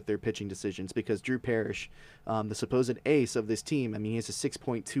next with their pitching decisions? Because Drew Parrish, the supposed ace of this team, he has a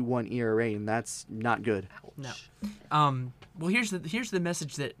 6.21 ERA, and that's not good. No. Well, here's the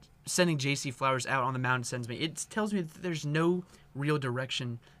message that sending J.C. Flowers out on the mound sends me. It tells me that there's no real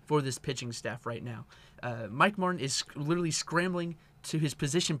direction for this pitching staff right now. Mike Martin is literally scrambling to his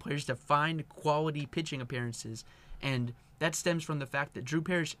position players to find quality pitching appearances, and that stems from the fact that Drew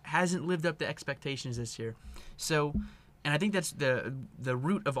Parrish hasn't lived up to expectations this year. So, and I think that's the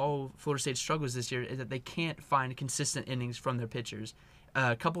root of all Florida State's struggles this year, is that they can't find consistent innings from their pitchers.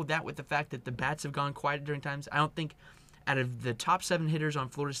 Couple that with the fact that the bats have gone quiet during times. I don't think out of the top 7 hitters on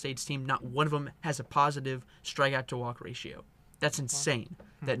Florida State's team, not one of them has a positive strikeout to walk ratio. That's insane.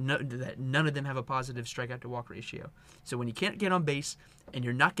 That none of them have a positive strikeout to walk ratio. So when you can't get on base and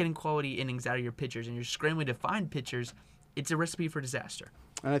you're not getting quality innings out of your pitchers and you're scrambling to find pitchers, it's a recipe for disaster.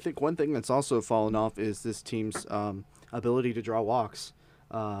 And I think one thing that's also fallen off is this team's ability to draw walks.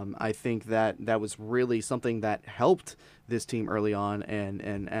 I think that was really something that helped this team early on,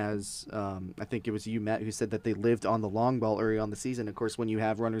 and as I think it was you, Matt, who said that they lived on the long ball early on the season. Of course, when you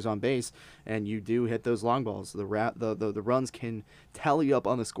have runners on base and you do hit those long balls, the runs can tally up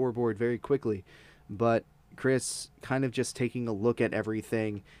on the scoreboard very quickly. But Chris, kind of just taking a look at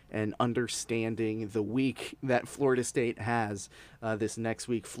everything and understanding the week that Florida State has this next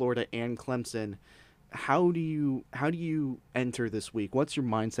week, Florida and Clemson. How do you enter this week? What's your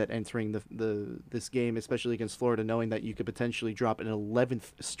mindset entering this game, especially against Florida, knowing that you could potentially drop an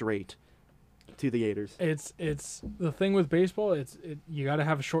 11th straight to the Gators? It's the thing with baseball. You got to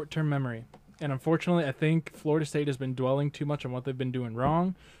have a short-term memory, and unfortunately, I think Florida State has been dwelling too much on what they've been doing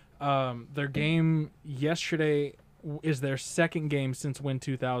wrong. Their game yesterday is their second game since Win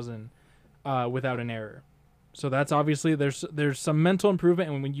 2000 without an error. So that's obviously there's some mental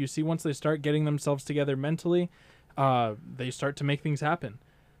improvement, and when you see once they start getting themselves together mentally, they start to make things happen.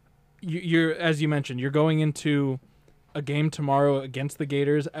 You're as you mentioned, you're going into a game tomorrow against the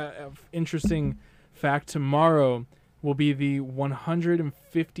Gators. Interesting fact: tomorrow will be the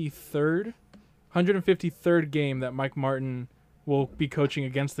 153rd game that Mike Martin will be coaching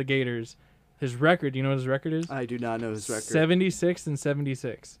against the Gators. His record, you know what his record is? I do not know his record.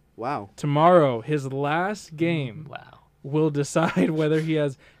 76-76. Wow. Tomorrow, his last game. Wow. will decide whether he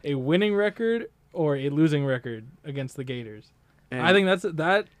has a winning record or a losing record against the Gators. And I think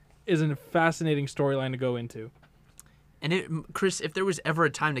that is a fascinating storyline to go into. And Chris, if there was ever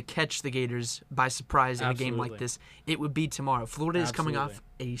a time to catch the Gators by surprise in a game like Absolutely. this, it would be tomorrow. Florida is coming Absolutely. off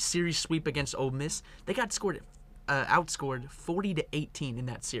a series sweep against Ole Miss. They got outscored 40-18 in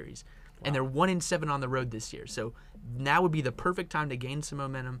that series, and they're 1-7 on the road this year. So now would be the perfect time to gain some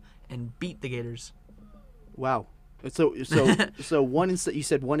momentum and beat the Gators. Wow. So you said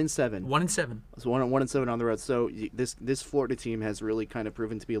 1-7. 1-7. So 1-7 on the road. So this Florida team has really kind of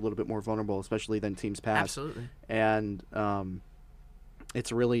proven to be a little bit more vulnerable, especially than teams past. Absolutely. And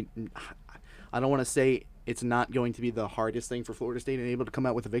it's really, I don't want to say it's not going to be the hardest thing for Florida State and able to come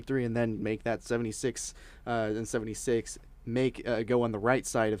out with a victory and then make that 76 go on the right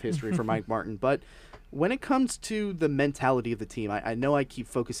side of history for Mike Martin. But when it comes to the mentality of the team, I know I keep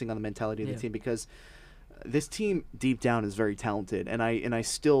focusing on the mentality of the team because this team deep down is very talented, and I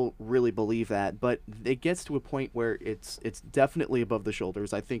still really believe that. But it gets to a point where it's definitely above the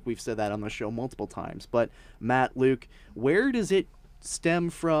shoulders. I think we've said that on the show multiple times. But Matt, Luke, where does it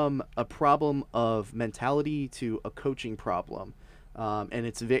stem from a problem of mentality to a coaching problem? And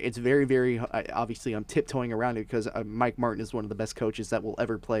it's very, very obviously I'm tiptoeing around it because Mike Martin is one of the best coaches that will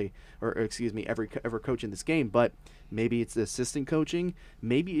ever play, or excuse me, ever coach in this game. But maybe it's the assistant coaching,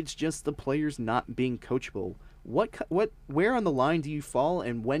 maybe it's just the players not being coachable. Where on the line do you fall,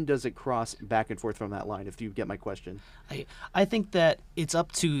 and when does it cross back and forth from that line? If you get my question. I think that it's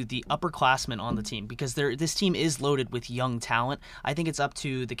up to the upperclassmen on the team because this team is loaded with young talent. I think it's up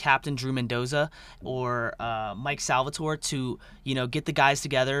to the captain Drew Mendoza or Mike Salvatore to get the guys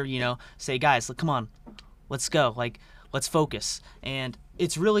together. Say, guys, come on, let's go. Let's focus. And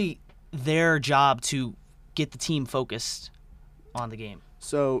it's really their job to get the team focused on the game.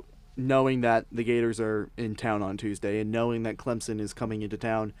 So, knowing that the Gators are in town on Tuesday and knowing that Clemson is coming into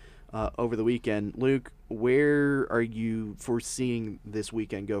town over the weekend, Luke, where are you foreseeing this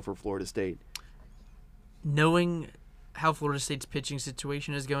weekend go for Florida State? Knowing how Florida State's pitching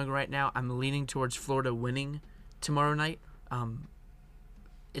situation is going right now, I'm leaning towards Florida winning tomorrow night.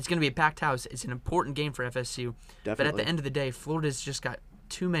 It's going to be a packed house. It's an important game for FSU. Definitely. But at the end of the day, Florida's just got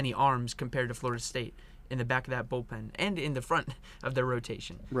too many arms compared to Florida State in the back of that bullpen and in the front of their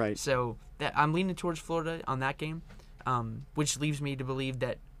rotation. Right. So I'm leaning towards Florida on that game, which leaves me to believe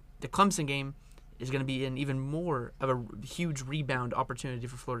that the Clemson game is going to be an even more of a huge rebound opportunity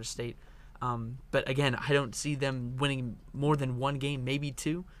for Florida State. But again, I don't see them winning more than one game, maybe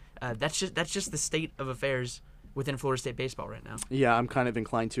two. That's just the state of affairs within Florida State baseball right now. Yeah, I'm kind of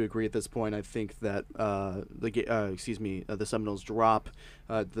inclined to agree at this point. I think that the Seminoles drop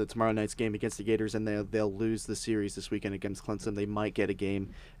the tomorrow night's game against the Gators, and they'll lose the series this weekend against Clemson. They might get a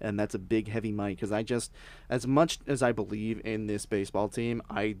game, and that's a big, heavy might because as much as I believe in this baseball team,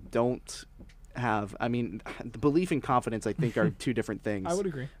 I don't have. I mean, the belief and confidence, I think, are two different things. I would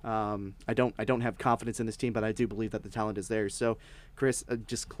agree. I don't have confidence in this team, but I do believe that the talent is there. So, Chris,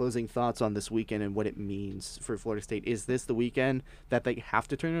 just closing thoughts on this weekend and what it means for Florida State. Is this the weekend that they have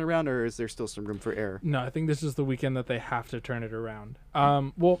to turn it around, or is there still some room for error? No, I think this is the weekend that they have to turn it around.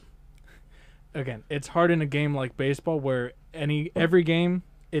 Well, again, it's hard in a game like baseball where every game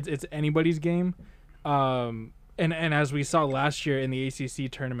it's anybody's game. And as we saw last year in the ACC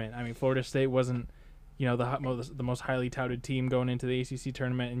tournament, I mean, Florida State wasn't, the most highly touted team going into the ACC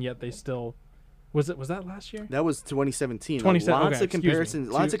tournament, and yet they still was that last year? That was 2017. 2017.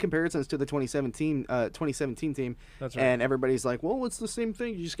 Lots of comparisons to the 2017 team. That's right. And everybody's like, well, it's the same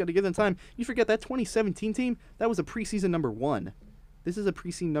thing. You just got to give them time. You forget that 2017 team, that was a preseason number 1. This is a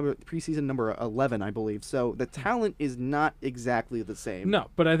preseason number 11, I believe. So the talent is not exactly the same. No,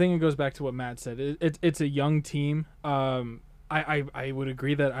 but I think it goes back to what Matt said. It's a young team. I would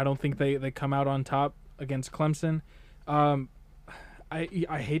agree that I don't think they come out on top against Clemson. I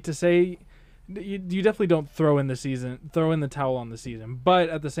hate to say, you definitely don't throw in the towel on the season. But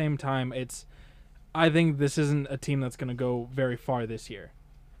at the same time, I think this isn't a team that's going to go very far this year.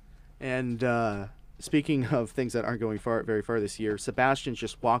 And speaking of things that aren't going very far this year, Sebastian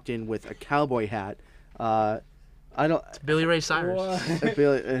just walked in with a cowboy hat. It's Billy Ray Cyrus.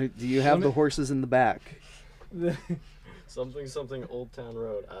 Billy, do you have the horses in the back? Something Old Town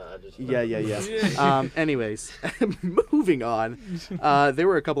Road. Yeah. Anyways, moving on. There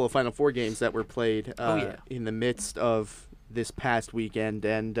were a couple of Final Four games that were played in the midst of this past weekend,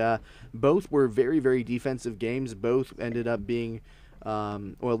 and both were very, very defensive games. Both ended up being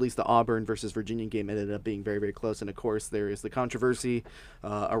or at least the Auburn versus Virginia game ended up being very, very close. And of course, there is the controversy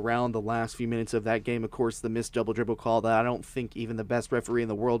around the last few minutes of that game. Of course, the missed double dribble call that I don't think even the best referee in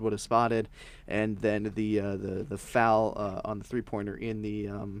the world would have spotted, and then the foul on the 3-pointer in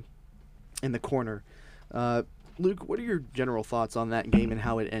the corner. Luke, what are your general thoughts on that game and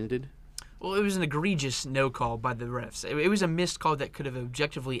how it ended? Well, it was an egregious no call by the refs. It was a missed call that could have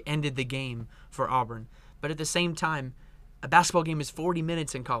objectively ended the game for Auburn. But at the same time, a basketball game is 40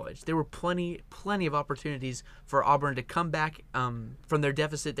 minutes in college. There were plenty of opportunities for Auburn to come back from their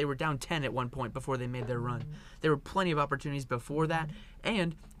deficit. They were down 10 at one point before they made their run. There were plenty of opportunities before that.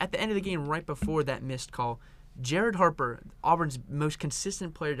 And at the end of the game, right before that missed call, Jared Harper, Auburn's most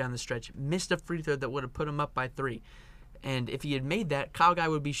consistent player down the stretch, missed a free throw that would have put him up by 3. And if he had made that, Kyle Guy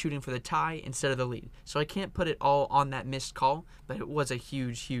would be shooting for the tie instead of the lead. So I can't put it all on that missed call, but it was a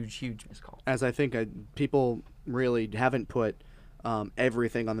huge, huge, huge missed call. As I think people really haven't put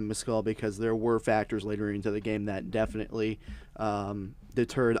everything on the missed call, because there were factors later into the game that definitely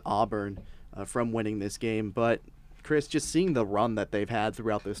deterred Auburn from winning this game. But, Chris, just seeing the run that they've had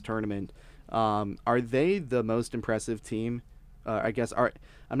throughout this tournament, are they the most impressive team?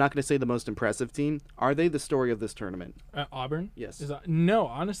 I'm not going to say the most impressive team. Are they the story of this tournament? Auburn? Yes. No,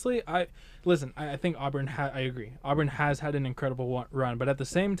 honestly, I think Auburn. I agree. Auburn has had an incredible run, but at the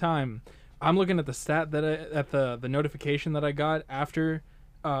same time, I'm looking at the stat at the notification that I got after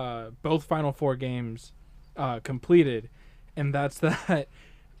both Final Four games completed, and that's that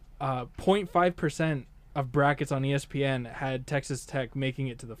 0.5% of brackets on ESPN had Texas Tech making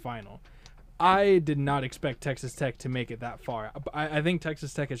it to the final. I did not expect Texas Tech to make it that far. I think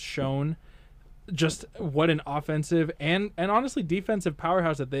Texas Tech has shown just what an offensive and honestly defensive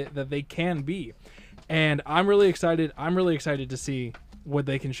powerhouse that they can be, and I'm really excited. I'm really excited to see what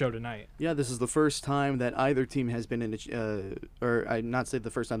they can show tonight. Yeah, this is the first time that either team has been in, or I not say the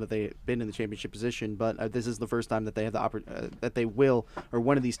first time that they've been in the championship position, but this is the first time that they have that they will, or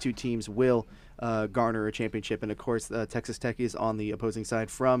one of these two teams will garner a championship. And of course, Texas Tech is on the opposing side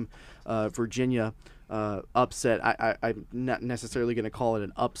from Virginia. Upset. I'm not necessarily going to call it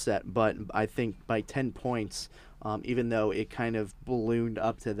an upset, but I think by 10 points. Even though it kind of ballooned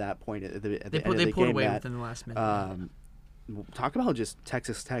up to that point at the end of the game. They pulled away within the last minute. Talk about just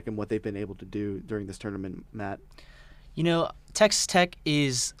Texas Tech and what they've been able to do during this tournament, Matt. You know, Texas Tech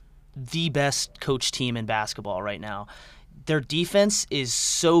is the best coach team in basketball right now. Their defense is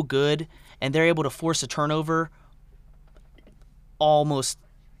so good, and they're able to force a turnover almost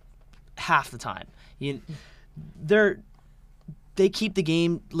half the time. They keep the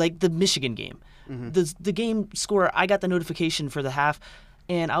game like the Michigan game. Mm-hmm. The game score, I got the notification for the half,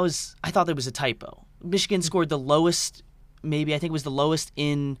 and I thought there was a typo. Michigan scored the lowest. Maybe I think it was the lowest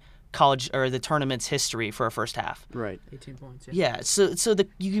in college or the tournament's history for a first half. Right. 18 points. Yeah. So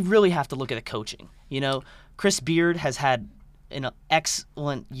you really have to look at the coaching. Chris Beard has had an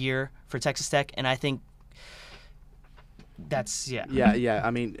excellent year for Texas Tech, and I think that's Yeah.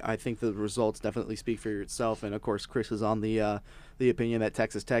 I mean, I think the results definitely speak for itself, and of course, Chris is on the opinion that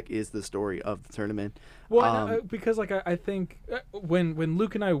Texas Tech is the story of the tournament. Well, because I think when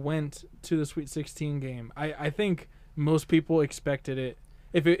Luke and I went to the Sweet 16 game, I think most people expected it.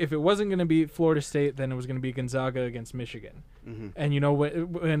 If it wasn't going to be Florida State, then it was going to be Gonzaga against Michigan.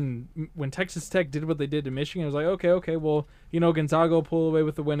 Mm-hmm. And when Texas Tech did what they did to Michigan, it was like, okay, well, Gonzaga will pull away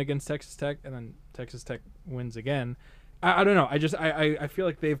with the win against Texas Tech, and then Texas Tech wins again. I don't know. I feel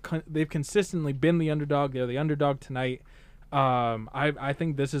like they've consistently been the underdog. They're the underdog tonight. I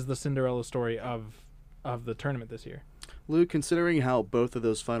think this is the Cinderella story of the tournament this year. Luke, considering how both of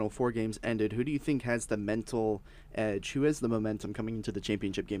those Final Four games ended, who do you think has the mental edge? Who has the momentum coming into the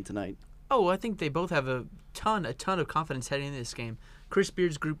championship game tonight? Oh, I think they both have a ton of confidence heading into this game. Chris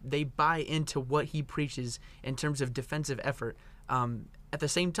Beard's group, they buy into what he preaches in terms of defensive effort. At the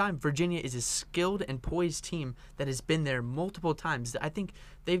same time, Virginia is a skilled and poised team that has been there multiple times. I think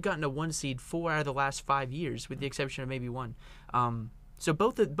they've gotten a 1 seed 4 out of the last 5 years, with the exception of maybe one. So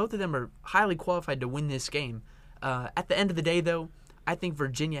both of them are highly qualified to win this game. At the end of the day, though, I think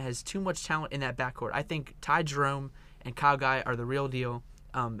Virginia has too much talent in that backcourt. I think Ty Jerome and Kyle Guy are the real deal.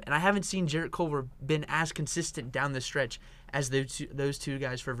 And I haven't seen Jarrett Culver been as consistent down the stretch as those two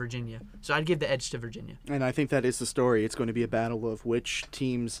guys for Virginia. So I'd give the edge to Virginia. And I think that is the story. It's going to be a battle of which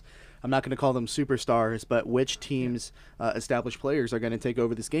teams I'm not going to call them superstars, but which teams established players are going to take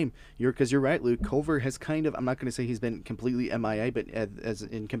over this game. Because you're right, Luke. Culver has kind of, I'm not going to say he's been completely MIA, but as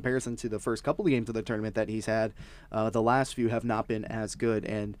in comparison to the first couple of games of the tournament that he's had, the last few have not been as good.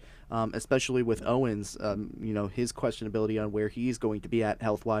 And especially with Owens, his questionability on where he's going to be at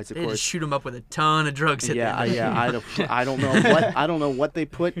health-wise, of They course. just shoot him up with a ton of drugs. At Yeah, the end. I don't know what they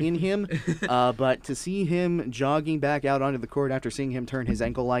put in him, but to see him jogging back out onto the court after seeing him turn his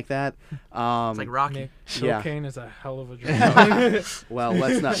ankle like that, It's like Rocky. Nick, Yeah. cocaine is a hell of a drug. well,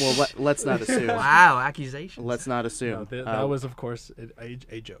 let's not assume. Wow, accusations. Let's not No, assume. that was, of course,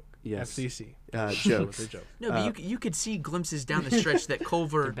 a joke. Yes. FCC. Jokes. That was a joke. No, but you could see glimpses down the stretch that They're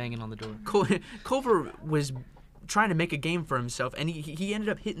Culver banging on the door. Culver was trying to make a game for himself, and he ended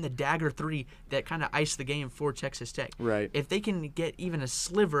up hitting the dagger 3 that kind of iced the game for Texas Tech. Right. If they can get even a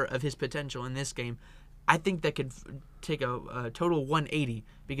sliver of his potential in this game, I think that could take a total 180,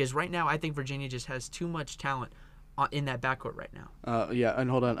 because right now I think Virginia just has too much talent in that backcourt right now. Yeah, and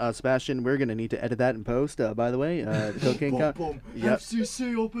hold on, Sebastian, we're gonna need to edit that in post. By the way, the cocaine count. Yep.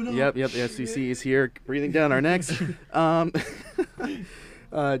 FCC, open up. Yep. The FCC is here, breathing down our necks.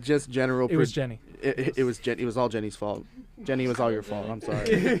 Just general. It was Jenny. It was all Jenny's fault. Jenny, it was all your fault. I'm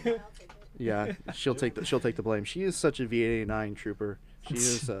sorry. Yeah, she'll take the blame. She is such a V89 trooper. She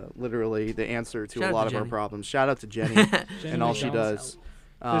is literally the answer to Shout a out lot to of our Jenny. problems. Shout out to Jenny and all she does.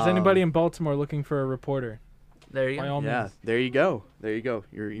 If there's anybody in Baltimore looking for a reporter, There you by go. all Yeah, means. there you go.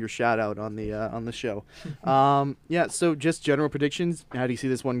 Your shout out on the show. Yeah. So just general predictions. How do you see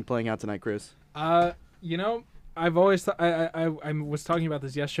this one playing out tonight, Chris? I've always I was talking about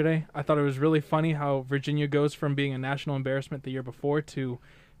this yesterday. I thought it was really funny how Virginia goes from being a national embarrassment the year before to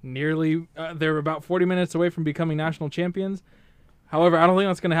nearly they're about 40 minutes away from becoming national champions. However, I don't think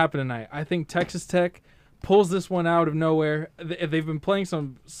that's going to happen tonight. I think Texas Tech pulls this one out of nowhere. They've been playing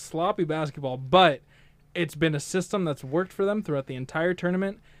some sloppy basketball, but it's been a system that's worked for them throughout the entire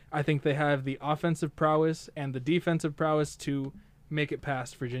tournament. I think they have the offensive prowess and the defensive prowess to make it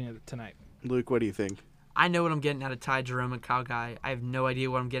past Virginia tonight. Luke, what do you think? I know what I'm getting out of Ty Jerome and Kyle Guy. I have no idea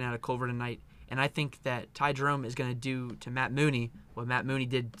what I'm getting out of Culver tonight. And I think that Ty Jerome is going to do to Matt Mooney what Matt Mooney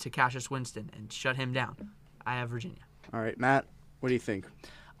did to Cassius Winston and shut him down. I have Virginia. All right, Matt, what do you think?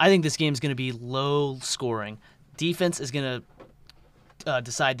 I think this game's going to be low scoring. Defense is going to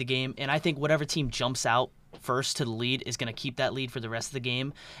decide the game, and I think whatever team jumps out first to the lead is going to keep that lead for the rest of the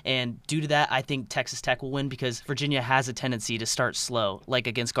game. And due to that, I think Texas Tech will win because Virginia has a tendency to start slow, like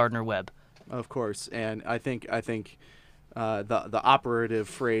against Gardner-Webb. Of course, and I think the operative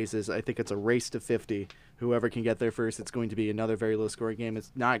phrase is I think it's a race to 50. Whoever can get there first, it's going to be another very low-scoring game.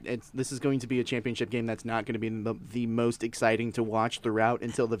 This is going to be a championship game that's not going to be the most exciting to watch throughout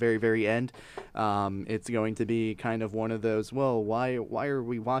until the very, very end. It's going to be kind of one of those, well, why are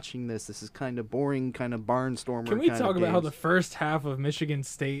we watching this? This is kind of boring, kind of barnstormer. Can we kind talk of about how games. the first half of Michigan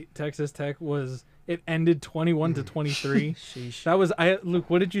State Texas Tech it ended 21-23? That was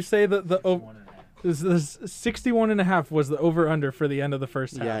Luke, what did you say the 61.5 was the over/under for the end of the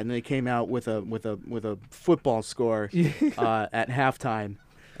first half? Yeah, and they came out with a football score at halftime.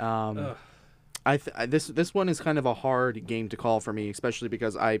 This one is kind of a hard game to call for me, especially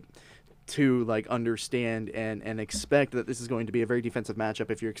because I too understand and expect that this is going to be a very defensive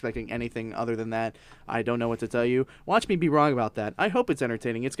matchup. If you're expecting anything other than that, I don't know what to tell you. Watch me be wrong about that. I hope it's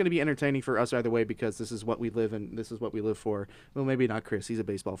entertaining. It's going to be entertaining for us either way because this is what we live and this is what we live for. Well, maybe not Chris. He's a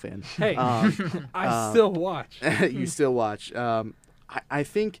baseball fan. Hey, I still watch. You still watch. I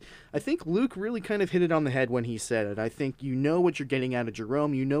think Luke really kind of hit it on the head when he said it. I think you know what you're getting out of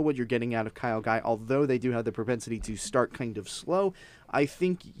Jerome. You know what you're getting out of Kyle Guy. Although they do have the propensity to start kind of slow, I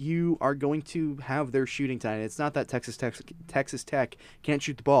think you are going to have their shooting time. It's not that Texas Tech can't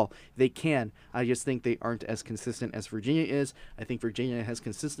shoot the ball. They can. I just think they aren't as consistent as Virginia is. I think Virginia has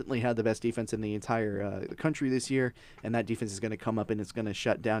consistently had the best defense in the entire country this year, and that defense is going to come up and it's going to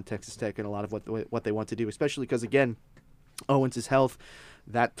shut down Texas Tech and a lot of what they want to do, especially because, again, Owens' health,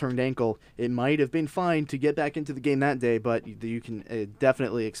 that turned ankle, it might have been fine to get back into the game that day, but you can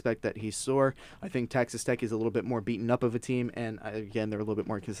definitely expect that he's sore. I think Texas Tech is a little bit more beaten up of a team, and again, they're a little bit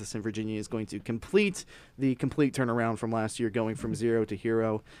more consistent. Virginia is going to complete the complete turnaround from last year, going from zero to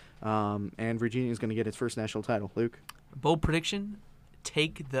hero, and Virginia is going to get its first national title. Luke? Bold prediction,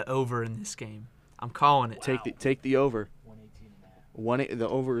 take the over in this game. I'm calling it. Take the over. The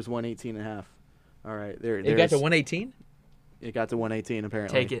over is 118.5. All right, It got to 118? It got to 118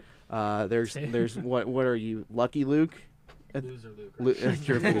 apparently. Take it. There's what are you, Lucky Luke? Loser Luke.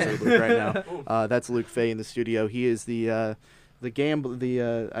 You're loser Luke right now. That's Luke Fay in the studio. He is the gamble. I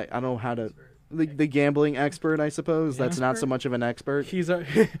don't know how to. the gambling expert, I suppose. That's not so much of an expert. He's our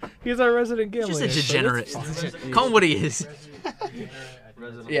he's our resident gambling. Just a expert. degenerate. Call him what he is.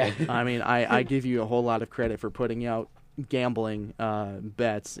 Yeah. I mean, I give you a whole lot of credit for putting out gambling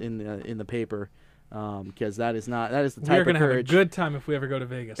bets in the paper, because that is the type of courage. We are gonna have a good time if we ever go to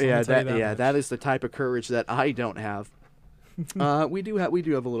Vegas. That is the type of courage that I don't have. We do have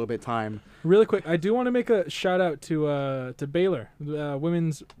a little bit of time. Really quick, I do want to make a shout out to Baylor,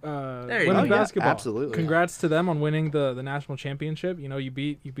 women's basketball. Absolutely. Congrats to them on winning the national championship. You know, you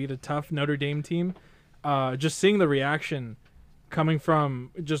beat a tough Notre Dame team. Just seeing the reaction coming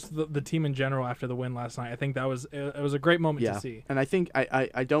from just the team in general after the win last night, I think it was a great moment to see. And I think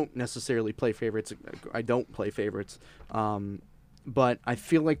I don't necessarily play favorites. I don't play favorites. But I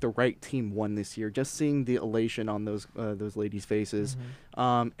feel like the right team won this year. Just seeing the elation on those ladies' faces,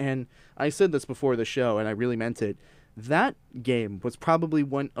 and I said this before the show, and I really meant it. That game was probably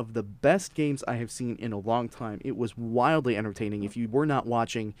one of the best games I have seen in a long time. It was wildly entertaining. If you were not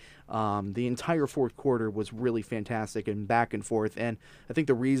watching, the entire fourth quarter was really fantastic and back and forth. And I think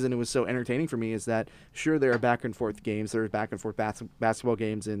the reason it was so entertaining for me is that, sure, there are back and forth games. There's back and forth basketball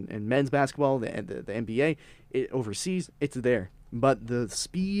games in men's basketball, the NBA. Overseas, it's there. But the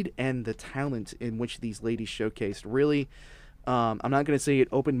speed and the talent in which these ladies showcased really, I'm not going to say it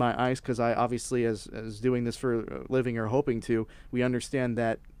opened my eyes, because I obviously, as doing this for a living or hoping to, we understand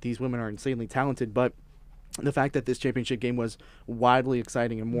that these women are insanely talented. But the fact that this championship game was wildly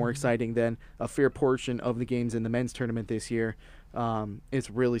exciting and more exciting than a fair portion of the games in the men's tournament this year, it's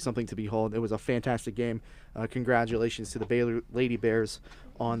really something to behold. It was a fantastic game. Congratulations to the Baylor Lady Bears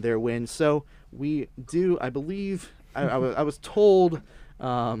on their win. So we do, I believe, I was told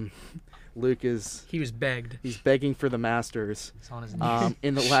Luke is... He was begged. He's begging for the Masters It's on his knees.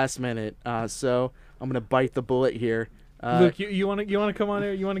 in the last minute. So I'm going to bite the bullet here. Luke, you want to come on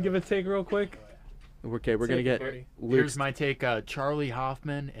here? You want to give a take real quick? Okay, we're going to get buddy. Luke's... Here's my take. Charlie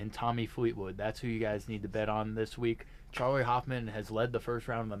Hoffman and Tommy Fleetwood. That's who you guys need to bet on this week. Charlie Hoffman has led the first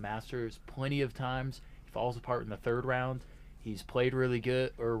round of the Masters plenty of times. He falls apart in the third round. He's played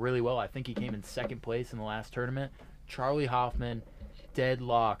really well. I think he came in second place in the last tournament. Charlie Hoffman,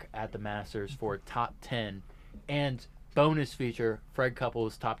 deadlock at the Masters for top 10. And bonus feature, Fred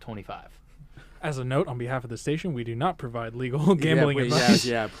Couples, top 25. As a note, on behalf of the station, we do not provide legal gambling yeah, advice.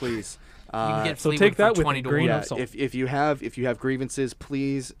 Yeah, please. You can get so Fleetwood take that for with 20 a to grain 1. of salt. If you have grievances,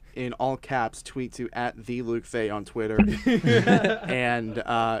 please, in all caps, tweet to @TheLukeFay on Twitter and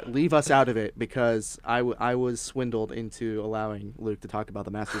leave us out of it, because I was swindled into allowing Luke to talk about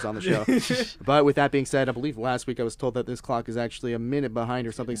the Masters on the show. But with that being said, I believe last week I was told that this clock is actually a minute behind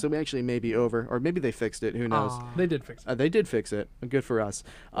or something, so we actually may be over, or maybe they fixed it. Who knows? They did fix it. They did fix it. Good for us.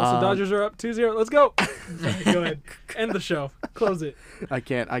 Also, Dodgers are up 2-0. Let's go. Go ahead. End the show. Close it. I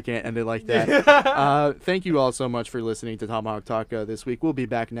can't end it like that. Thank you all so much for listening to Tomahawk Talk this week. We'll be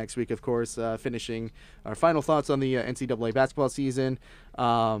back next week, of course, finishing our final thoughts on the NCAA basketball season.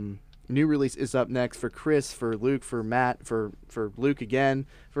 New release is up next for Chris, for Luke, for Matt, for Luke again,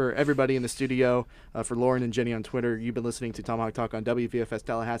 for everybody in the studio, for Lauren and Jenny on Twitter. You've been listening to Tomahawk Talk on WVFS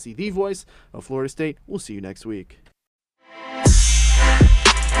Tallahassee, the voice of Florida State. We'll see you next week.